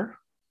stop there,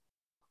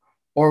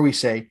 or we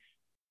say,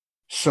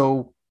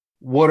 so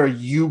what are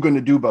you going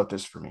to do about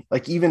this for me?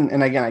 Like, even,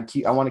 and again,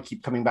 I want to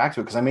keep coming back to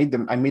it, because I made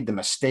the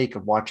mistake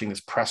of watching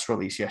this press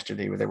release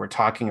yesterday where they were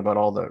talking about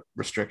all the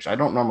restrictions. I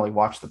don't normally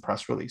watch the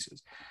press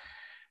releases.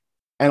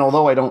 And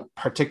although I don't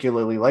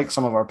particularly like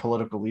some of our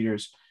political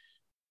leaders,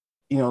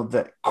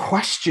 the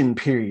question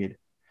period,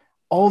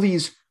 all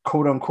these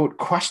quote unquote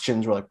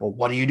questions were like, well,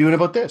 what are you doing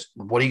about this?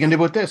 What are you going to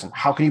do about this? And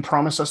how can you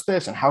promise us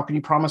this? And how can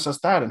you promise us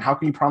that? And how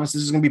can you promise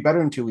this is going to be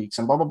better in 2 weeks?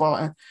 And blah, blah,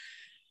 blah.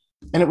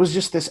 And it was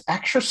just this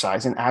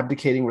exercise in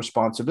abdicating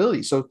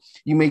responsibility. So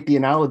you make the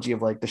analogy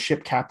of like the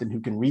ship captain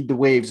who can read the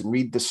waves and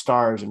read the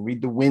stars and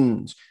read the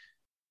winds.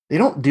 They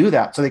don't do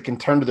that so they can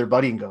turn to their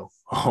buddy and go,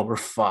 oh, we're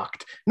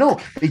fucked. No,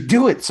 they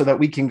do it so that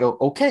we can go,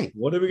 okay,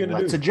 what are we going to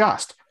do? Let's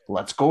adjust.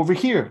 Let's go over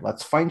here.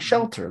 Let's find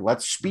shelter.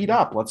 Let's speed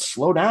up. Let's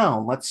slow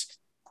down. What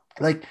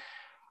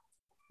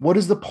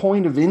is the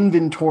point of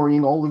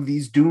inventorying all of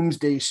these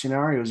doomsday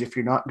scenarios if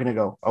you're not going to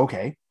go,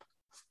 okay,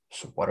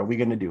 so what are we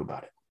going to do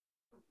about it?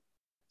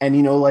 And,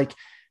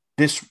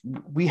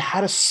 we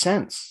had a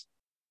sense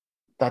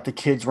that the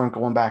kids weren't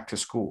going back to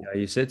school. Yeah,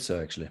 you said so,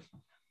 actually.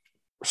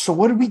 So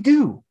what did we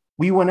do?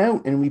 We went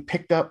out and we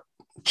picked up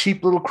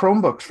cheap little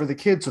Chromebooks for the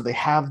kids so they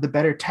have the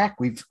better tech.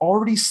 We've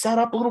already set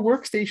up little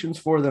workstations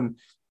for them.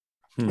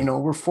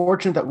 We're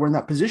fortunate that we're in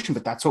that position,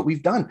 but that's what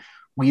we've done.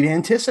 We'd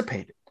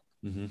anticipated.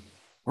 Mm-hmm.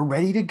 We're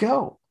ready to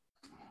go.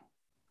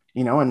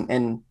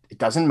 And it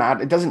doesn't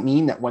matter. It doesn't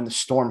mean that when the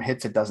storm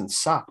hits, it doesn't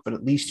suck, but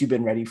at least you've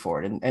been ready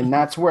for it. And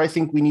that's where I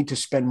think we need to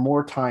spend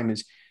more time,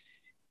 is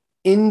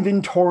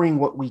inventorying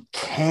what we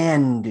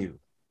can do,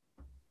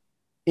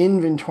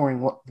 inventorying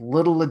what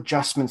little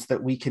adjustments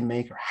that we can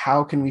make, or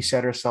how can we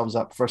set ourselves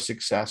up for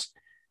success.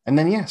 And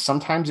then,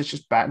 sometimes it's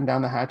just batten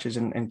down the hatches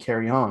and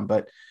carry on.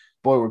 But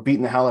boy, we're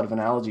beating the hell out of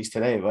analogies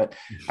today. But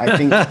I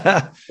think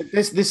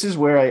this is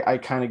where I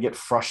kind of get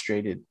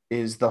frustrated,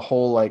 is the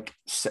whole like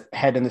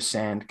head in the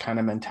sand kind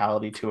of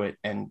mentality to it,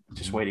 and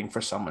just waiting for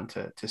someone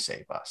to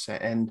save us.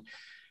 And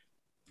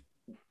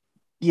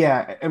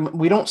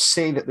we don't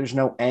say that there's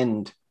no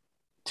end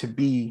to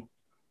be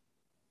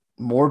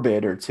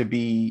morbid or to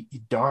be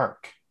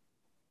dark.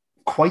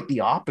 Quite the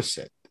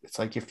opposite. It's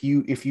like if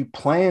you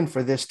plan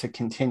for this to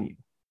continue,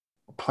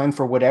 plan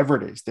for whatever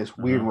it is, this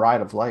weird ride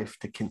of life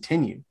to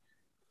continue,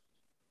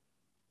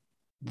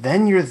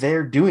 then you're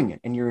there doing it,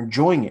 and you're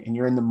enjoying it, and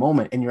you're in the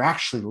moment, and you're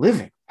actually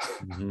living,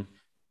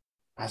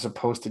 as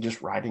opposed to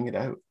just riding it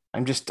out.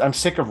 I'm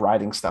sick of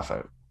riding stuff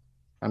out.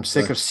 I'm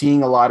sick of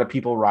seeing a lot of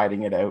people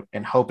riding it out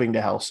and hoping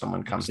to hell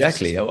someone comes.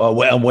 Exactly.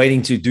 I'm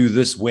waiting to do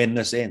this when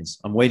this ends.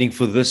 I'm waiting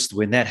for this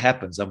when that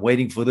happens. I'm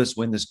waiting for this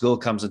when this girl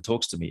comes and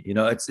talks to me. You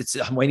know,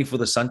 I'm waiting for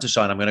the sun to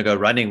shine. I'm going to go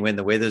running when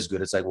the weather's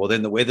good. It's like, well,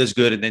 then the weather's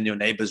good, and then your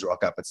neighbors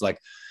rock up. It's like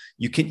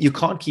you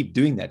can't keep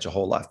doing that your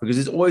whole life, because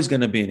there's always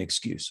going to be an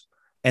excuse.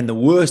 And the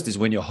worst is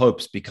when your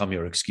hopes become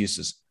your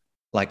excuses.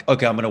 Like,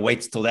 okay, I'm going to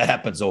wait till that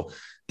happens, or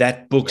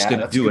that book's going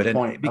to do it.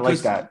 And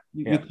because I like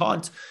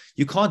that.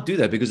 You can't do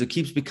that, because it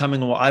keeps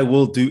becoming, well, I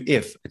will do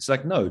if. It's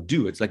like, no,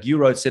 do. It's like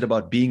you said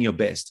about being your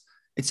best.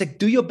 It's like,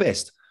 do your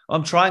best.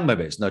 I'm trying my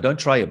best. No, don't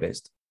try your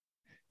best.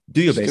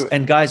 Do your best.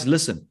 And guys,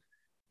 listen,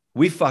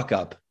 we fuck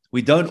up.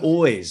 We don't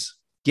always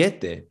get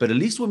there, but at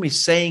least when we're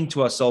saying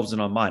to ourselves in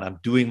our mind, I'm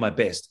doing my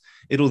best,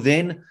 it'll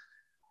then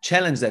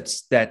challenge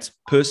that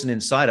person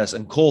inside us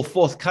and call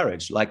forth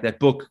courage. Like that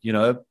book,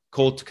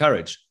 Call to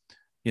Courage.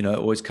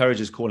 Or it's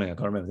Courage is Calling. I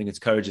can't remember. I think it's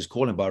Courage is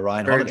Calling by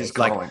Ryan Holiday. It's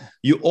like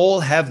you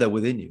all have that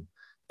within you.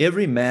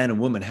 Every man and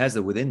woman has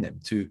that within them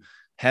to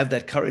have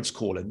that courage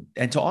call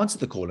and to answer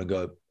the call and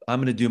go, I'm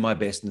going to do my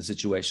best in the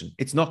situation.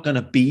 It's not going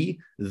to be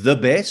the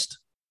best,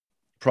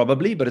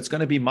 probably, but it's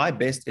going to be my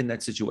best in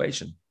that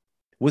situation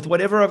with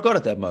whatever I've got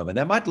at that moment.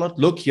 That might not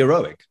look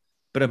heroic,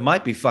 but it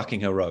might be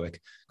fucking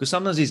heroic, because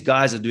sometimes these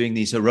guys are doing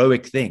these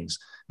heroic things,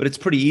 but it's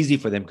pretty easy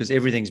for them because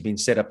everything's been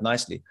set up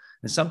nicely.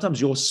 And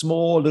sometimes your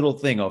small little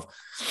thing of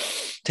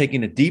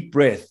taking a deep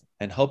breath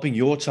and helping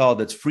your child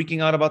that's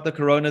freaking out about the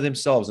corona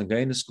themselves and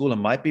going to school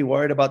and might be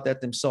worried about that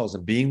themselves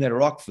and being that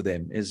rock for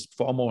them is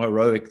far more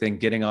heroic than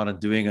getting out and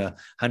doing a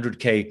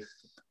 100K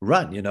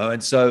run,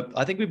 And so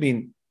I think we've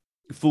been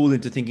fooled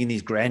into thinking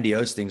these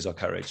grandiose things are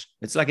courage.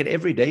 It's like an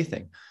everyday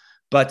thing.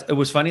 But it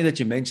was funny that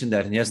you mentioned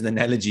that. And here's an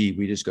analogy.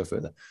 We just go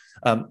further.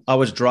 I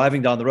was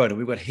driving down the road and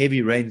we've got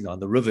heavy rain now.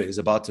 The river is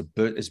about to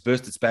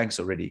burst its banks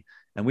already.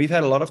 And we've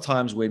had a lot of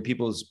times when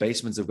people's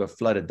basements have got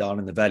flooded down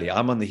in the valley.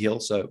 I'm on the hill,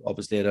 so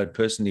obviously I don't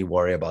personally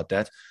worry about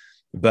that.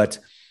 But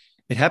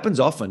it happens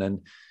often.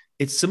 And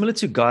it's similar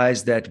to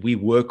guys that we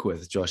work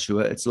with,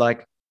 Joshua. It's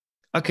like,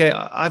 okay,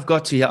 I've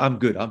got to here. I'm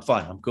good. I'm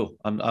fine. I'm cool.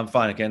 I'm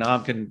fine. Okay, now I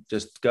can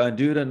just go and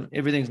do it. And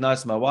everything's nice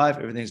with my wife.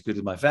 Everything's good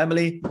with my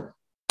family.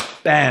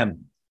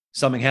 Bam.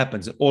 Something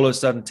happens. All of a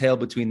sudden, tail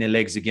between their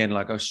legs again,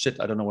 like, oh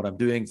shit, I don't know what I'm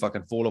doing.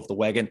 Fucking fall off the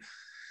wagon.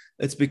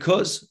 It's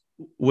because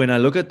when I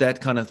look at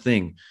that kind of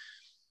thing,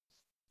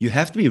 you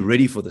have to be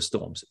ready for the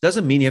storms. It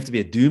doesn't mean you have to be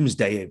a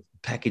doomsday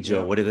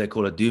packager or whatever they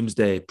call it,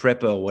 doomsday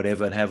prepper or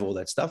whatever, and have all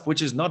that stuff,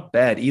 which is not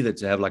bad either,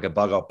 to have like a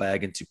bug out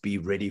bag and to be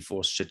ready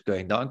for shit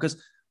going down.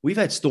 Because we've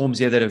had storms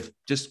here that have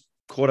just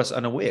caught us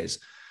unawares.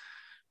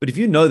 But if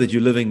you know that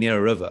you're living near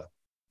a river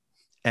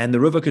and the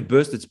river could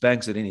burst its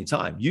banks at any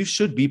time, you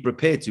should be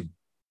prepared to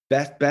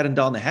batten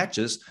down the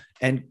hatches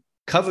and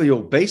cover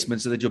your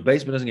basement so that your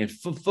basement doesn't get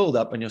filled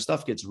up and your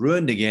stuff gets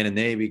ruined again. And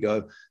there we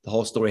go. The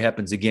whole story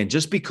happens again,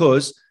 just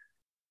because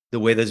the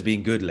weather's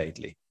been good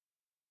lately.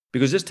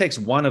 Because this takes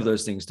one of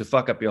those things to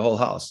fuck up your whole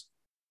house.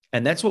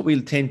 And that's what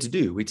we tend to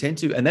do. We tend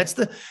to, and that's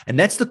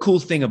the cool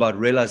thing about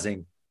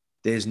realizing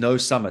there's no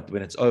summit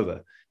when it's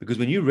over. Because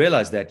when you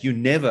realize that, you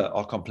never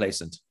are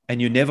complacent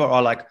and you never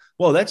are like,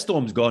 well, that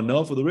storm's gone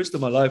now. For the rest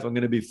of my life, I'm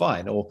going to be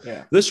fine. Or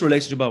this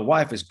relationship with my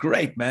wife is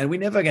great, man. We're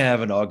never going to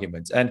have an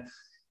argument. And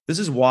this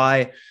is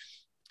why,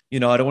 I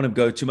don't want to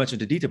go too much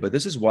into detail, but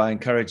this is why I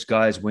encourage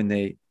guys when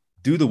they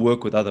do the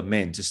work with other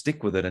men to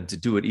stick with it and to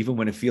do it even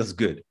when it feels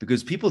good.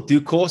 Because people do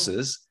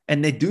courses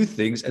and they do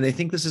things and they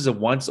think this is a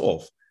once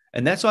off.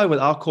 And that's why with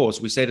our course,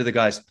 we say to the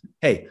guys,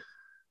 hey,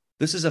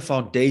 this is a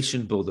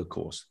foundation builder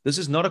course. This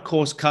is not a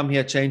course, come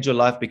here, change your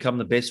life, become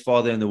the best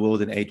father in the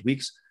world in 8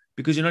 weeks,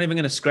 because you're not even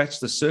going to scratch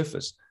the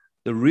surface.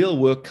 The real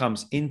work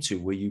comes into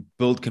where you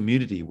build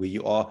community, where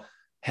you are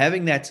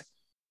having that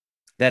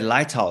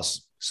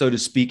lighthouse, so to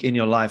speak, in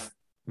your life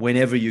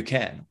whenever you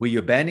can, where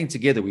you're banding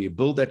together, where you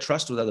build that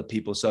trust with other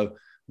people. So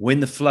when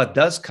the flood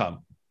does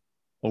come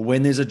or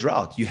when there's a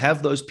drought, you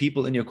have those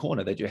people in your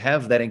corner, that you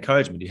have that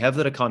encouragement, you have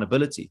that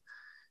accountability,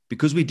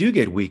 because we do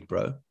get weak,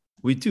 bro.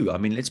 We do. I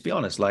mean, let's be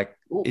honest. Like,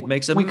 it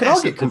makes a we could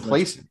all get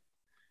complacent.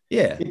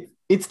 Yeah.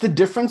 It's the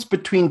difference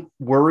between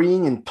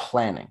worrying and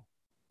planning.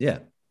 Yeah.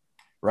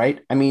 Right.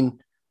 I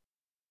mean,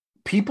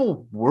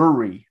 people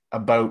worry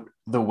about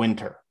the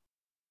winter.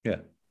 Yeah.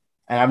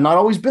 And I've not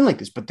always been like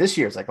this, but this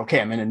year it's like, okay,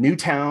 I'm in a new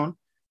town,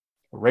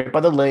 right by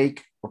the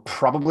lake. We're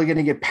probably going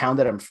to get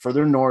pounded. I'm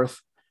further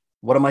north.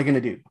 What am I going to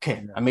do?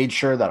 Okay. I made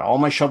sure that all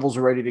my shovels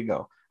were ready to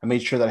go. I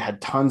made sure that I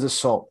had tons of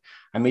salt.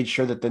 I made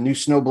sure that the new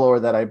snowblower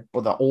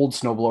the old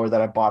snowblower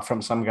that I bought from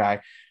some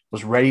guy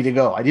was ready to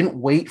go. I didn't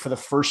wait for the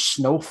first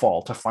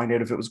snowfall to find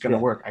out if it was going to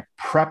work. I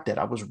prepped it.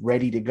 I was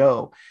ready to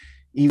go.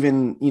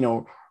 Even,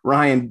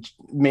 Ryan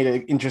made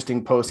an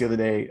interesting post the other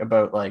day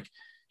about like,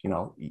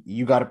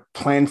 you got to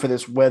plan for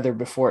this weather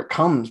before it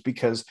comes,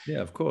 because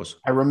of course.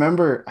 I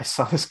remember I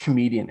saw this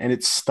comedian and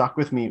it stuck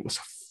with me. It was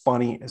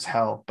funny as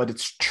hell, but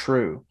it's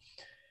true.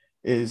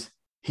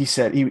 He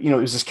said, it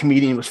was this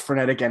comedian with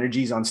Frenetic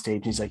Energies on stage.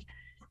 And he's like,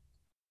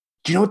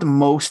 do you know what the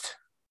most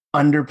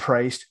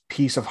underpriced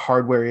piece of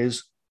hardware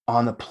is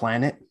on the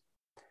planet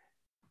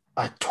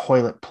a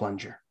toilet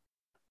plunger.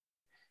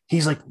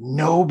 He's like,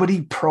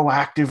 nobody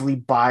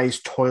proactively buys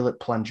toilet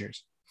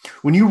plungers.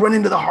 When you run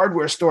into the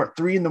hardware store at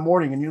 3 a.m.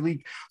 and you're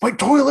like, my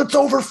toilet's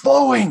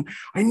overflowing,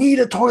 I need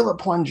a toilet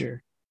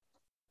plunger.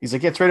 He's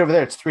like, yeah, it's right over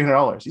there. It's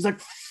 $300. He's like,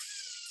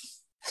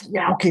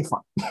 yeah, okay,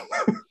 fine.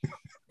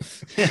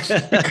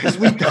 Because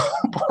we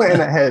don't plan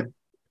ahead.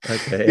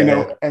 Okay, you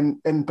know,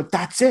 but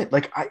that's it.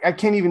 Like, I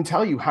can't even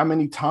tell you how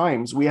many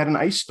times we had an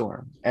ice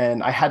storm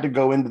and I had to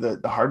go into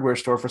the hardware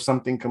store for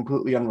something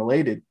completely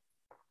unrelated.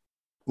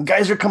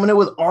 Guys are coming in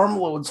with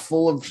armloads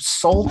full of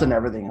salt and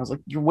everything. I was like,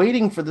 you're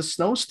waiting for the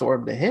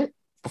snowstorm to hit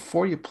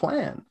before you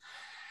plan.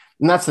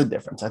 And that's the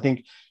difference, I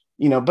think,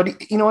 you know,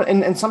 but you know what?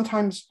 And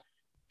sometimes,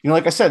 you know,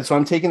 like I said, so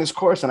I'm taking this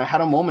course and I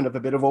had a moment of a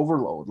bit of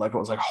overload. Like, it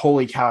was like,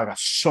 holy cow, I got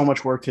so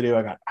much work to do.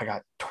 I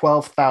got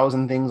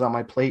 12,000 things on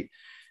my plate.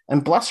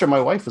 And bless her,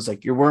 my wife was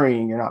like, you're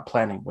worrying, you're not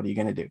planning. What are you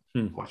going to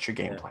do? What's your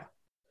game plan?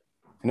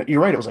 And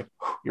you're right. It was like,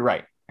 you're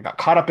right. I got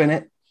caught up in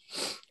it.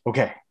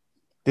 Okay,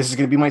 this is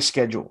going to be my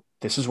schedule.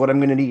 This is what I'm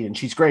going to need. And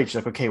she's great. She's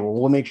like, okay, well,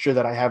 we'll make sure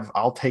that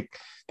I'll take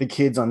the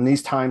kids on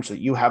these times so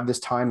that you have this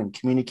time and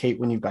communicate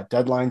when you've got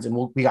deadlines, and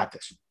we got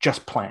this.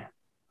 Just plan.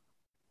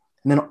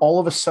 And then all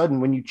of a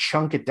sudden, when you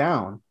chunk it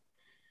down,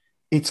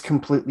 it's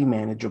completely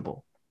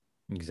manageable.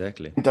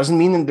 Exactly. It doesn't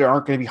mean that there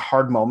aren't going to be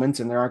hard moments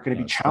and there aren't going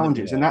to be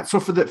challenges. And that's so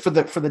for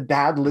the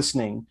dad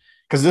listening,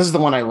 because this is the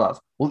one I love.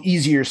 Well,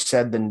 easier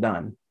said than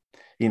done,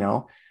 you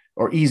know,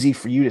 or easy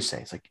for you to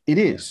say. It's like, it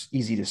is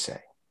easy to say.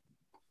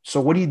 So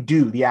what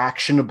do? The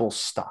actionable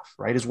stuff,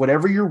 right? Is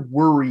whatever you're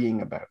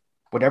worrying about,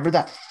 whatever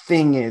that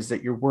thing is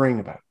that you're worrying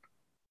about,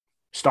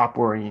 stop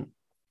worrying,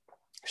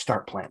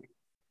 start planning.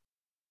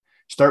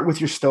 Start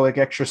with your stoic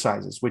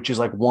exercises, which is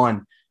like,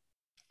 1,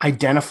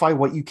 identify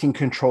what you can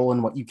control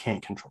and what you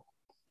can't control.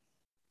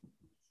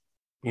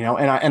 You know,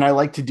 and I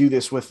like to do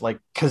this with, like,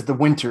 because the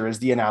winter is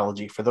the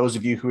analogy for those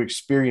of you who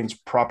experience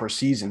proper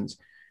seasons.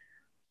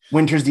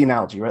 Winter's the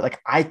analogy, right? Like,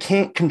 I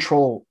can't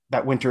control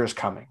that winter is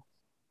coming.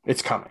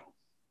 It's coming.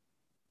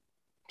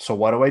 So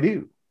what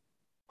do?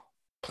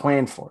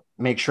 Plan for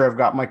it. Make sure I've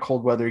got my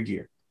cold weather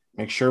gear.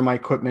 Make sure my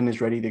equipment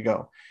is ready to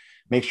go.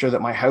 Make sure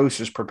that my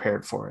house is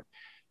prepared for it.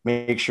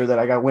 Make sure that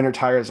I got winter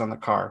tires on the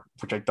car,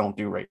 which I don't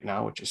do right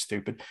now, which is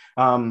stupid.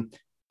 You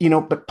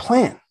know, but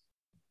plan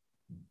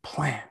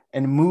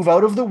and move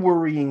out of the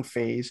worrying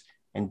phase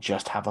and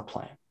just have a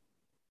plan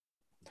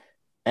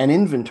and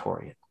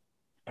inventory it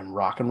and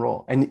rock and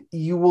roll. And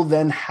you will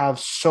then have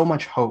so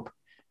much hope,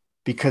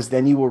 because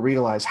then you will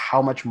realize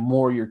how much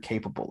more you're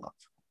capable of.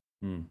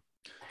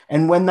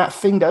 And when that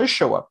thing does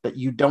show up that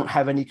you don't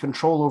have any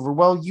control over,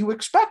 well, you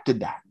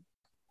expected that.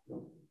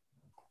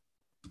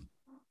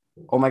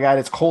 Oh my God,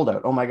 it's cold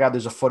out. Oh my God,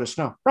 there's a foot of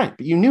snow. Right.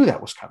 But you knew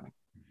that was coming.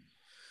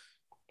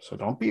 So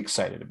don't be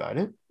excited about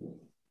it.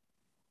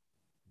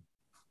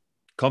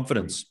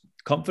 Confidence.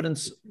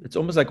 It's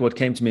almost like what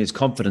came to me is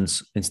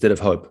confidence instead of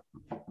hope.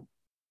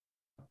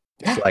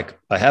 Yeah. It's like,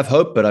 I have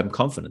hope, but I'm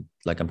confident.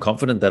 Like, I'm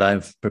confident that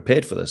I've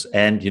prepared for this.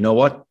 And you know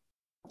what?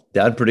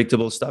 The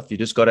unpredictable stuff, you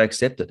just got to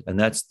accept it. And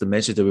that's the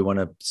message that we want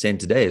to send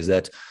today, is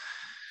that,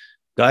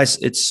 guys,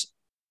 it's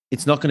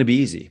not going to be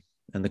easy.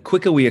 And the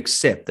quicker we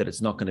accept that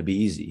it's not going to be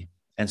easy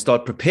and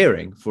start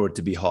preparing for it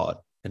to be hard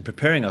and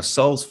preparing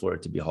ourselves for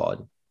it to be hard,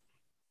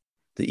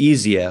 the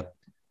easier,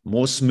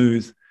 more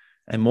smooth,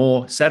 and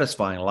more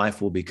satisfying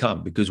life will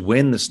become. Because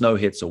when the snow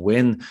hits, or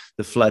when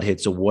the flood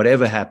hits, or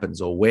whatever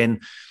happens, or when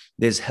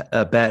there's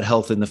a bad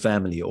health in the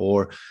family,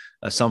 or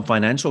some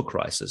financial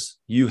crisis,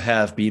 you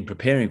have been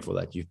preparing for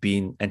that. You've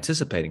been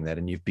anticipating that,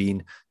 and you've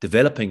been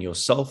developing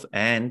yourself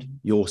and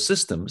your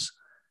systems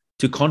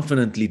to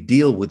confidently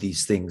deal with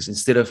these things,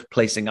 instead of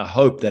placing a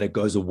hope that it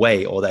goes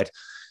away, or that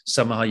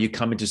somehow you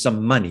come into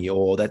some money,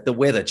 or that the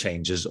weather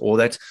changes, or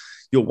that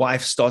your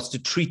wife starts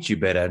to treat you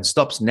better and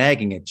stops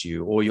nagging at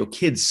you, or your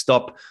kids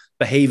stop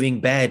behaving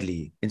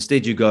badly.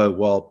 Instead, you go,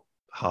 well,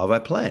 how have I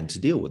planned to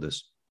deal with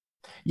this?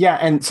 Yeah.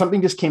 And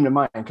something just came to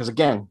mind, because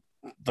again,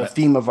 the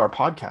theme of our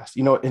podcast,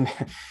 you know, and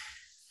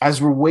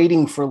as we're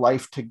waiting for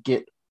life to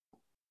get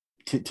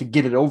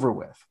it over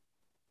with,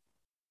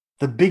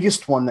 the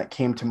biggest one that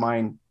came to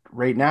mind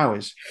right now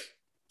is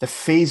the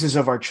phases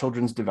of our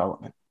children's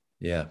development.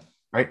 Yeah.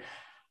 Right.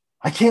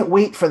 I can't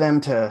wait for them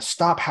to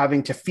stop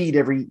having to feed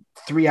every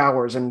 3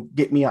 hours and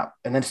get me up.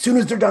 And then as soon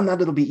as they're done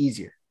that, it'll be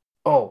easier.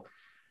 Oh,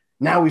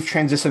 now we've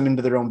transitioned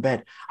into their own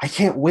bed. I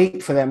can't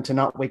wait for them to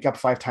not wake up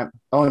 5 times.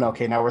 Oh, no.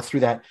 Okay. Now we're through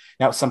that.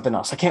 Now it's something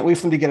else. I can't wait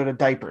for them to get out of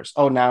diapers.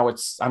 Oh, now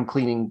I'm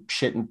cleaning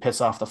shit and piss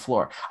off the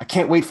floor. I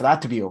can't wait for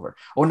that to be over.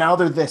 Oh, now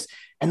they're this.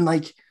 And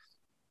like,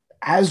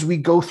 as we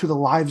go through the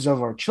lives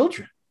of our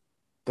children,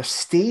 the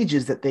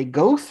stages that they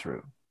go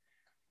through,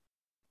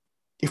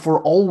 if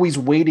we're always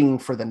waiting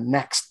for the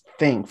next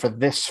thing, for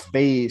this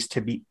phase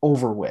to be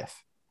over with,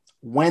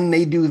 when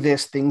they do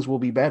this, things will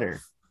be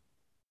better.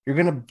 You're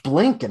going to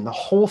blink and the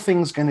whole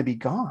thing's going to be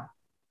gone.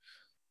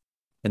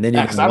 And then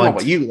I don't know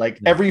about you, like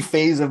every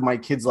phase of my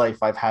kid's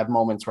life, I've had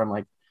moments where I'm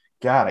like,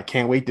 God, I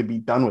can't wait to be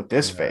done with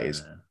this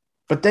phase.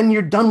 but then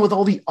you're done with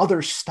all the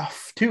other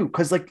stuff too.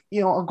 Cause like,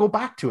 I'll go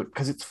back to it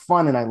because it's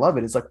fun and I love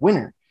it. It's like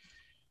winter.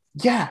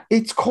 Yeah,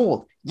 it's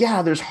cold.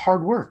 Yeah, there's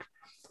hard work,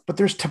 but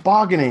there's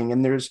tobogganing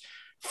and there's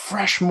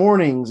fresh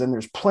mornings and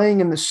there's playing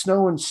in the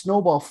snow and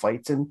snowball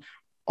fights. And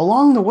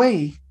along the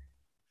way,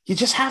 you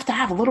just have to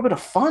have a little bit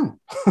of fun.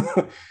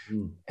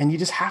 And you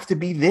just have to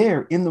be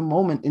there in the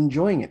moment,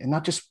 enjoying it and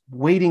not just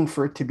waiting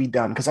for it to be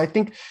done. Because I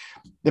think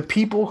the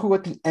people who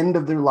at the end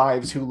of their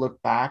lives, who look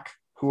back,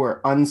 who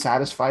are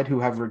unsatisfied, who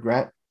have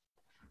regret,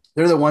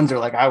 they're the ones that are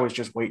like, I was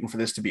just waiting for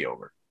this to be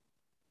over.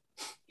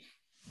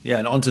 Yeah,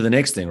 and on to the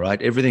next thing, right?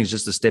 Everything's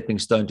just a stepping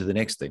stone to the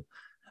next thing.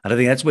 And I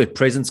think that's where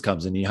presence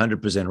comes in. You're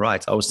 100%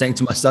 right. I was saying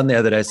to my son the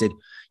other day, I said,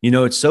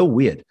 it's so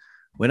weird.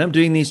 When I'm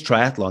doing these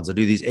triathlons, I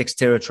do these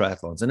Xterra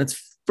triathlons, and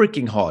it's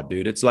freaking hard,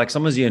 dude. It's like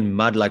sometimes you're in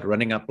mud, like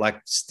running up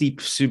like steep,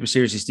 super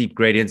seriously steep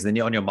gradients. And then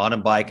you're on your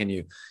mountain bike and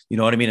you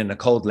know what I mean, in a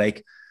cold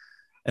lake.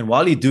 And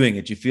while you're doing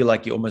it, you feel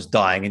like you're almost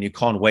dying and you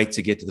can't wait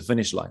to get to the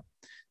finish line.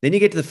 Then you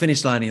get to the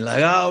finish line and you're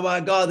like, oh my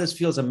God, this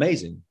feels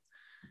amazing.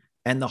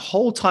 And the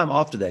whole time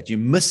after that, you're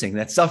missing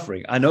that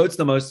suffering. I know it's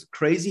the most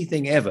crazy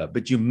thing ever,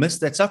 but you miss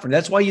that suffering.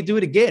 That's why you do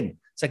it again.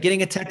 It's like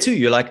getting a tattoo.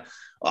 You're like,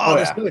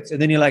 this hurts.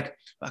 And then you're like,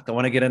 fuck, I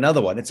want to get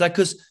another one. It's like,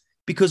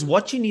 because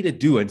what you need to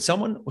do, and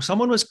someone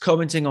was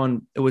commenting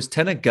on, it was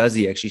Tanner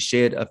Guzzi actually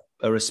shared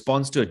a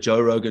response to a Joe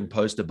Rogan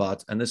post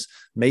about, and this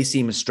may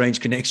seem a strange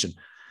connection,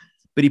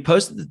 but he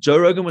posted that Joe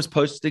Rogan was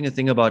posting a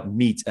thing about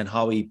meat and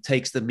how he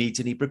takes the meat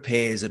and he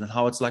prepares and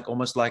how it's like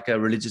almost like a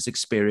religious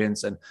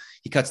experience. And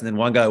he cuts. And then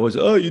one guy was,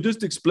 you're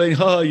just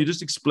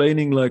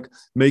explaining like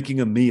making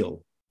a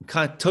meal.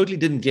 Totally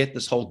didn't get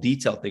this whole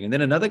detail thing. And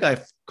then another guy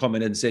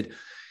commented and said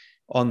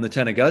on the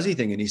Tanner Guzzi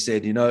thing, and he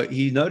said,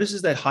 he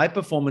notices that high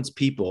performance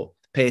people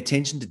pay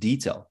attention to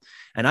detail.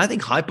 And I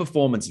think high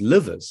performance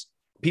livers,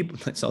 people,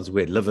 that sounds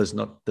weird. Livers,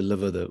 not the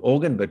liver, the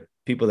organ, but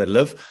people that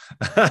live.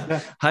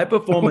 High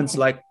performance,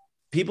 like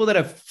people that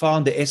have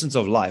found the essence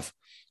of life,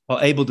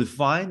 are able to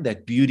find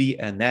that beauty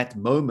and that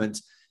moment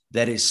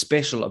that is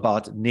special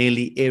about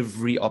nearly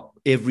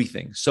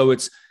everything. So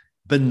it's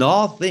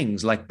banal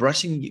things like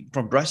brushing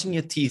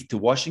your teeth to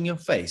washing your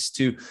face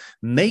to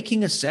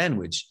making a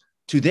sandwich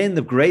to then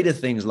the greater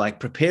things like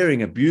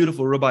preparing a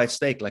beautiful ribeye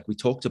steak like we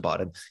talked about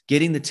and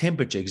getting the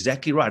temperature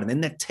exactly right. And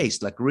then that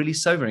taste, like really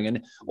savoring.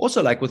 And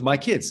also like with my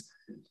kids,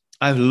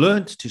 I've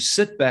learned to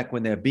sit back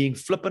when they're being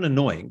flippin'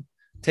 annoying,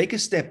 take a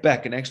step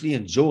back and actually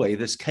enjoy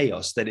this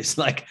chaos that is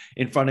like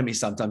in front of me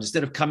sometimes.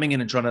 Instead of coming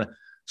in and trying to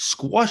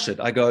squash it,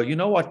 I go, you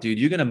know what, dude,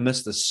 you're going to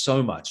miss this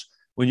so much.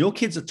 When your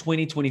kids are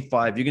 20,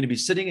 25, you're going to be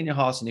sitting in your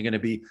house and you're going to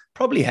be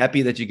probably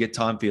happy that you get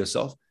time for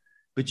yourself,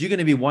 but you're going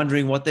to be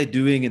wondering what they're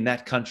doing in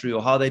that country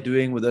or how they're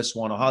doing with this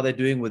one or how they're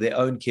doing with their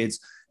own kids.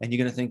 And you're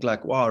going to think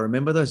like, wow,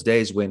 remember those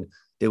days when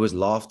there was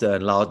laughter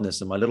and loudness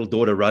and my little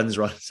daughter runs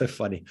around. So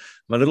funny.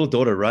 My little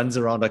daughter runs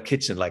around our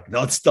kitchen like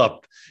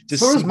nonstop.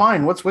 So is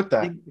mine. What's with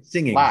that?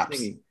 Singing.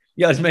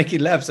 Yeah, it's making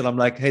laps. And I'm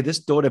like, hey, this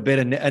daughter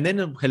better. And then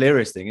the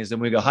hilarious thing is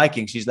when we go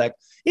hiking, she's like,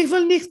 ich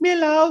will nicht mehr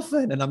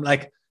laufen. And I'm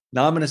like,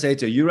 now I'm going to say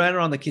to her, you ran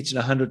around the kitchen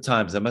 100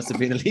 times. That must have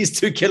been at least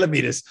 2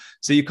 kilometers.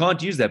 So you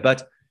can't use that.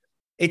 But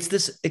it's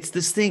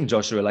this thing,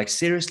 Joshua, like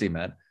seriously,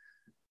 man.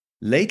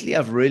 Lately,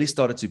 I've really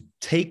started to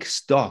take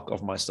stock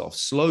of myself,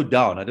 slow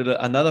down. I did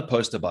another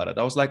post about it.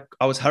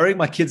 I was hurrying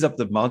my kids up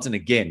the mountain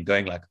again,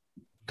 going like,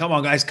 come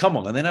on, guys, come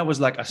on. And then I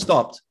was like, I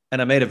stopped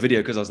and I made a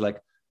video because I was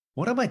like,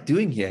 what am I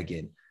doing here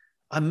again?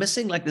 I'm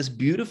missing like this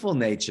beautiful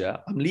nature.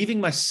 I'm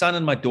leaving my son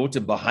and my daughter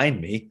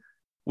behind me,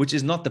 which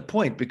is not the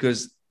point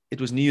because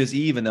it was New Year's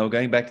Eve and they were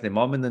going back to their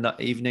mom in the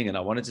evening and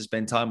I wanted to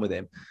spend time with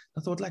them.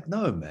 I thought like,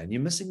 no, man, you're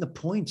missing the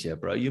point here,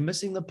 bro. You're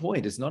missing the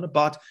point. It's not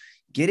about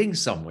getting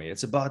somewhere.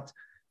 It's about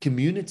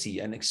community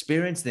and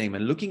experiencing them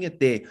and looking at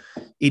their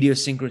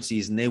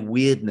idiosyncrasies and their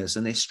weirdness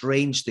and their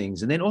strange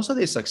things. And then also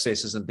their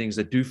successes and things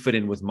that do fit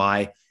in with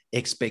my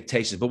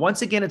expectations. But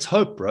once again, it's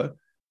hope, bro.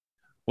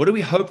 What do we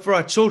hope for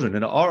our children?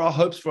 And are our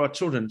hopes for our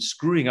children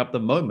screwing up the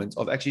moment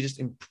of actually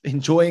just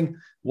enjoying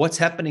what's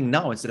happening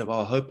now instead of,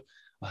 I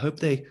hope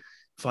they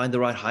find the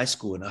right high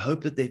school. And I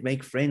hope that they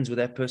make friends with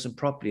that person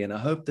properly. And I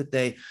hope that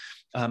they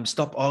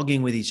stop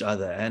arguing with each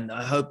other. And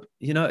I hope,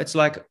 it's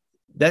like,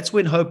 that's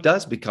when hope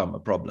does become a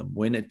problem,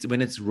 when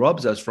it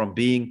robs us from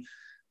being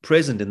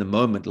present in the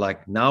moment,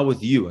 like now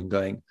with you and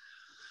going,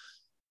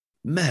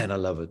 man, I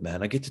love it,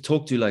 man. I get to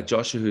talk to like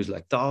Joshua, who's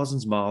like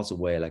thousands of miles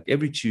away, like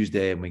every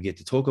Tuesday. And we get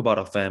to talk about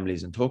our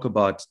families and talk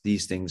about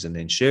these things and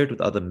then share it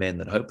with other men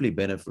that hopefully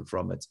benefit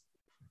from it.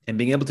 And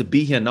being able to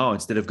be here now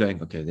instead of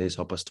going, okay, there's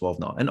 12:30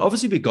 now. And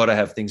obviously we got to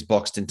have things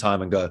boxed in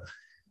time and go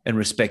and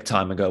respect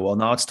time and go, well,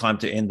 now it's time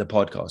to end the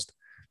podcast.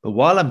 But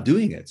while I'm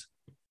doing it,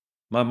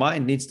 my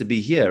mind needs to be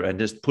here and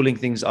just pulling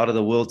things out of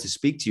the world to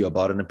speak to you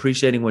about and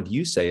appreciating what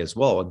you say as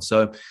well. And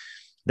so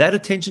that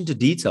attention to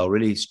detail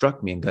really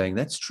struck me and going,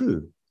 that's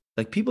true.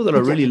 Like people that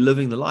are really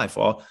living the life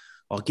are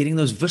getting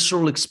those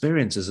visceral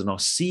experiences and are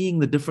seeing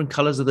the different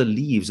colors of the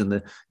leaves and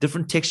the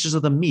different textures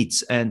of the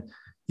meats. And,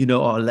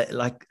 are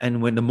like,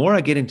 and when the more I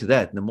get into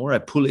that, the more I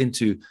pull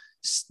into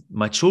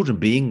my children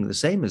being the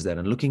same as that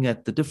and looking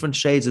at the different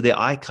shades of their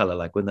eye color,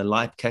 like when the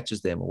light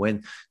catches them or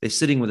when they're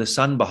sitting with the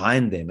sun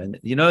behind them. And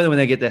you know, when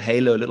they get that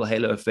little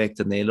halo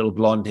effect and their little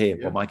blonde hair,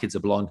 well, my kids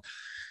are blonde.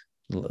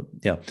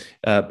 Yeah.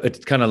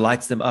 It kind of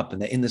lights them up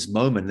and they're in this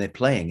moment and they're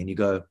playing and you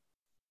go,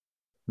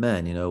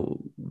 man, you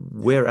know,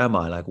 where am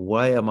I? Like,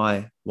 why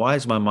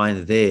is my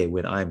mind there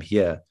when I'm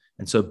here?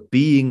 And so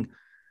being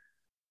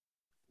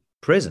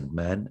present,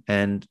 man,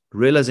 and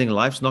realizing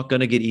life's not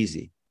going to get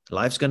easy.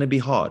 Life's going to be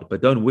hard,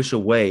 but don't wish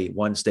away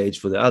one stage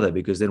for the other,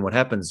 because then what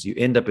happens, you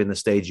end up in the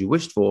stage you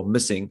wished for,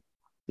 missing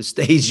the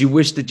stage you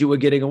wish that you were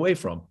getting away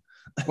from.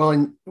 Well,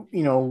 and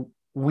you know,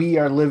 we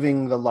are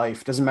living the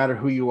life, doesn't matter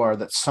who you are,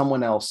 that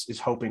someone else is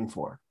hoping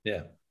for.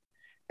 Yeah.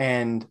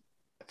 And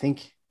I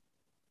think,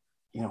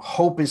 you know,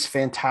 hope is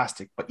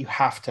fantastic, but you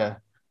have to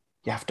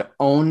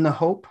own the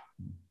hope.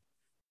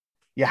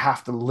 You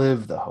have to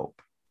live the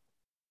hope.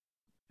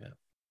 Yeah.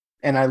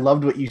 And I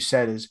loved what you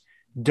said is,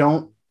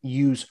 don't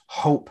use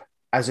hope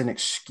as an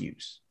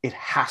excuse. It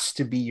has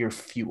to be your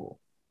fuel,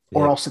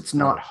 or else it's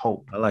not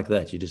hope. I like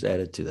that. You just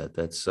added to that.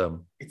 That's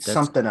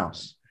something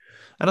else.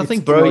 And I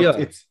think,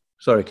 bro,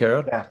 sorry,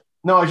 Carol. Yeah.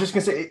 No, I was just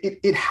gonna say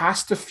it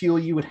has to fuel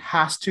you. It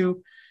has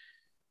to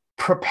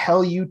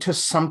propel you to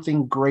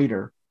something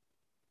greater,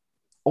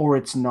 or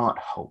it's not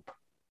hope.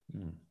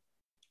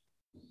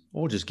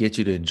 Or just get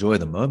you to enjoy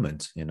the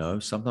moment, you know.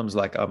 Sometimes,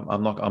 like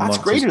I'm not. That's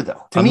greater,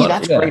 though. To me,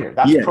 that's greater.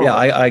 That's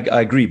I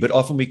agree. But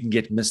often we can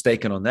get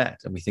mistaken on that,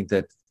 and we think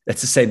that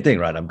that's the same thing,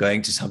 right? I'm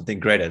going to something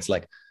greater. It's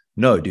like,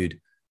 no, dude,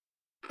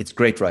 it's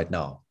great right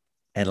now.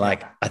 And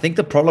like, I think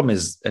the problem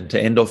is, and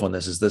to end off on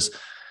this, is this: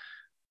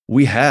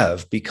 we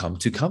have become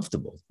too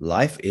comfortable.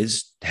 Life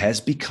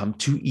has become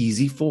too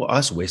easy for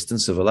us Western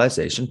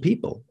civilization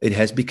people. It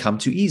has become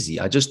too easy.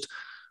 I just,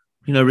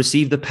 you know,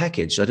 received the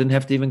package. I didn't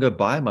have to even go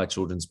buy my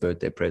children's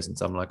birthday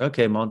presents. I'm like,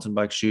 okay, mountain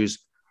bike shoes.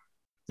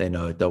 They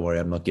know it. Don't worry.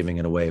 I'm not giving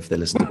it away if they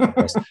listen to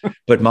this.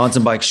 But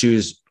mountain bike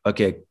shoes,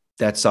 okay,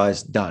 that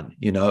size, done,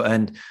 you know.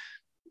 And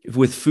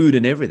with food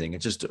and everything,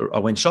 it's just, I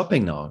went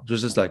shopping now. It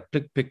was just like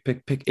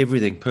pick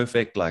everything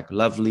perfect, like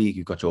lovely.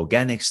 You've got your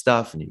organic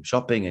stuff and you're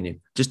shopping and you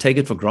just take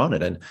it for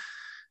granted. And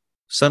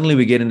suddenly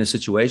we get in a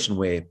situation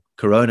where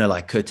Corona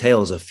like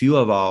curtails a few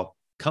of our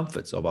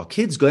comforts of our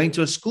kids going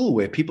to a school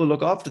where people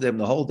look after them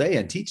the whole day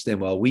and teach them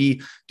while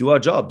we do our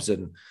jobs.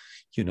 And,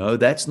 you know,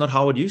 that's not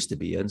how it used to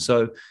be. And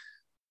so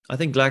I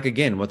think, like,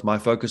 again, what my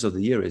focus of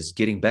the year is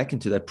getting back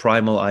into that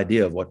primal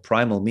idea of what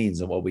primal means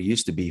and what we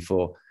used to be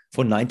for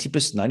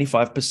 90%,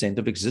 95%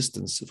 of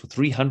existence. For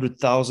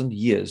 300,000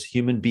 years,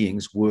 human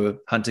beings were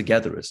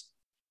hunter-gatherers.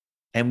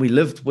 And we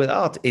lived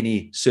without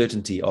any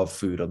certainty of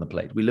food on the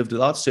plate. We lived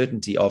without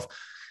certainty of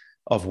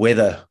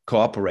weather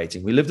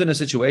cooperating. We lived in a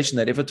situation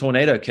that if a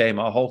tornado came,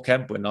 our whole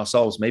camp and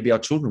ourselves, maybe our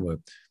children were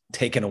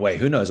taken away,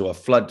 who knows, or a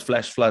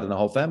flash flood and the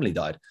whole family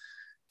died.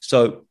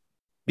 So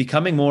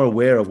becoming more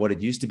aware of what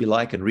it used to be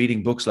like and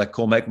reading books like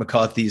Cormac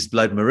McCarthy's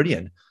Blood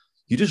Meridian,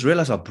 you just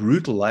realize how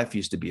brutal life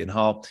used to be and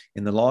how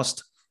in the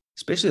last,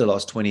 especially the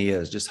last 20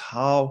 years, just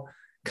how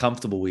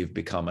comfortable we've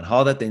become and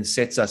how that then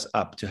sets us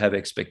up to have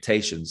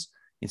expectations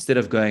instead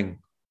of going,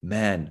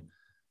 man,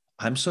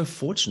 I'm so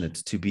fortunate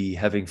to be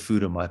having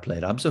food on my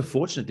plate. I'm so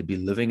fortunate to be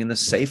living in a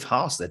safe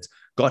house that's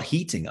got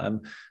heating.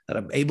 That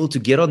I'm able to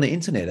get on the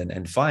internet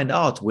and find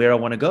out where I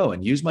want to go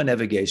and use my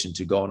navigation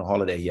to go on a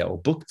holiday here or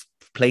book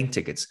plane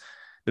tickets.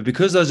 But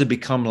because those have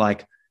become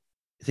like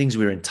things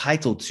we're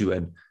entitled to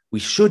and we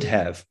should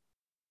have,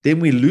 then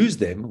we lose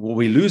them, or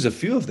we lose a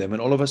few of them.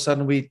 And all of a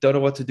sudden we don't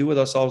know what to do with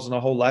ourselves and our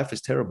whole life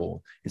is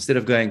terrible. Instead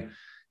of going,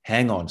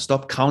 hang on,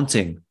 stop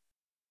counting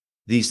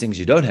these things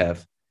you don't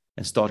have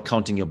and start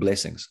counting your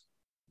blessings.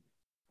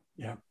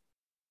 Yeah.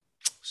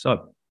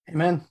 So,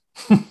 amen.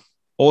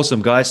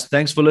 Awesome, guys.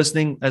 Thanks for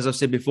listening. As I've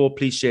said before,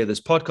 please share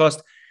this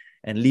podcast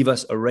and leave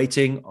us a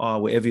rating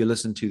wherever you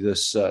listen to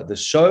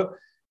this show.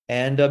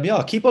 And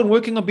keep on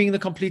working on being the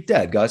complete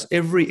dad, guys.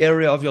 Every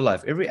area of your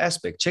life, every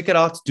aspect, check it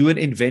out. Do an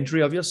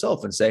inventory of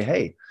yourself and say,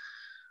 hey,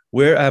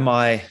 where am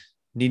I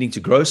needing to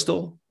grow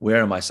still?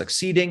 Where am I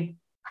succeeding?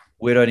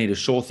 Where do I need to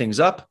shore things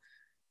up?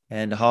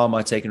 And how am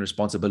I taking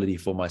responsibility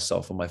for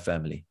myself and my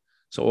family?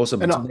 So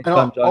awesome. And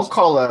I'll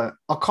call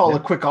a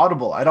quick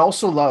audible. I'd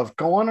also love,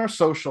 go on our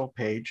social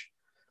page,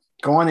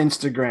 go on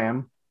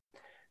Instagram.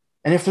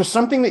 And if there's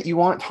something that you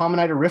want Tom and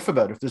I to riff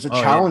about, if there's a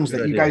challenge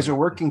that you guys are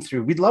working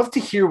through, we'd love to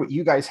hear what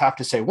you guys have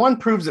to say. One,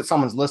 proves that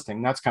someone's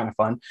listening. That's kind of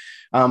fun.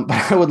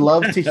 But I would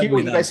love to hear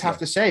what you guys have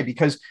to say,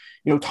 because,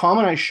 you know, Tom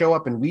and I show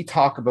up and we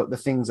talk about the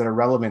things that are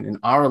relevant in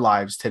our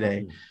lives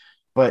today.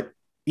 But,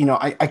 you know,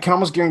 I can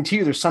almost guarantee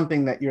you there's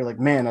something that you're like,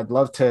 man, I'd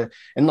love to.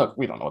 And look,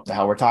 we don't know what the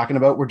hell we're talking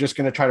about. We're just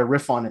going to try to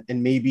riff on it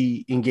and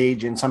maybe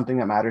engage in something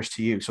that matters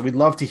to you. So we'd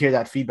love to hear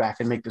that feedback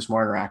and make this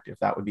more interactive.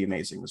 That would be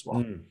amazing as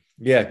well.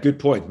 Yeah, good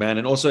point, man.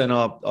 And also in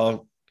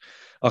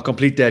our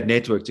Complete Dad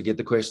network to get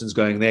the questions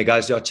going there,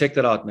 guys. Yeah, check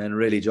that out, man.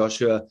 Really,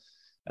 Joshua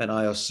and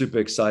I are super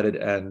excited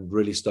and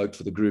really stoked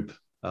for the group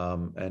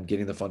and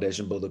getting the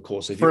Foundation Builder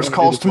course. First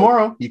call's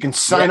tomorrow. You can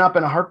sign up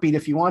in a heartbeat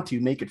if you want to.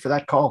 Make it for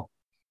that call.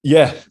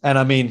 Yeah. And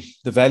I mean,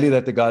 the value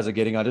that the guys are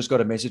getting, I just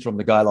got a message from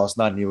the guy last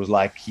night and he was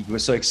like, he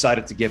was so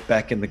excited to get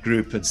back in the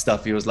group and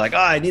stuff. He was like,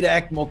 I need to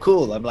act more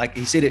cool. I'm like,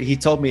 he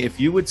told me, if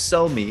you would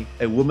sell me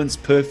a woman's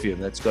perfume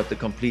that's got the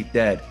complete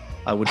dad,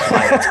 I would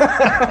buy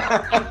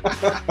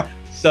it.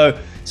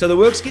 So the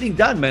work's getting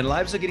done, man.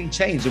 Lives are getting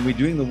changed and we're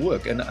doing the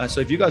work. And so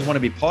if you guys want to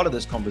be part of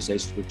this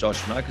conversation with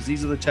Josh and I, because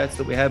these are the chats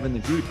that we have in the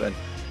group. And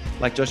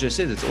like Joshua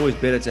says, it's always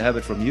better to have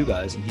it from you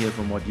guys and hear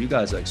from what you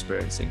guys are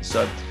experiencing.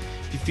 So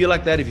if you feel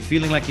like that, if you're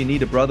feeling like you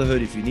need a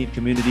brotherhood, if you need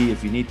community,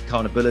 if you need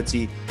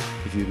accountability,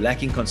 if you're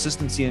lacking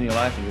consistency in your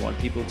life and you want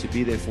people to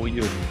be there for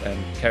you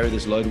and carry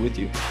this load with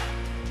you,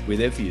 we're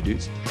there for you,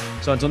 dudes.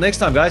 So until next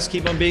time, guys,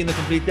 keep on being the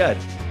complete dad.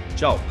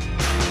 Ciao.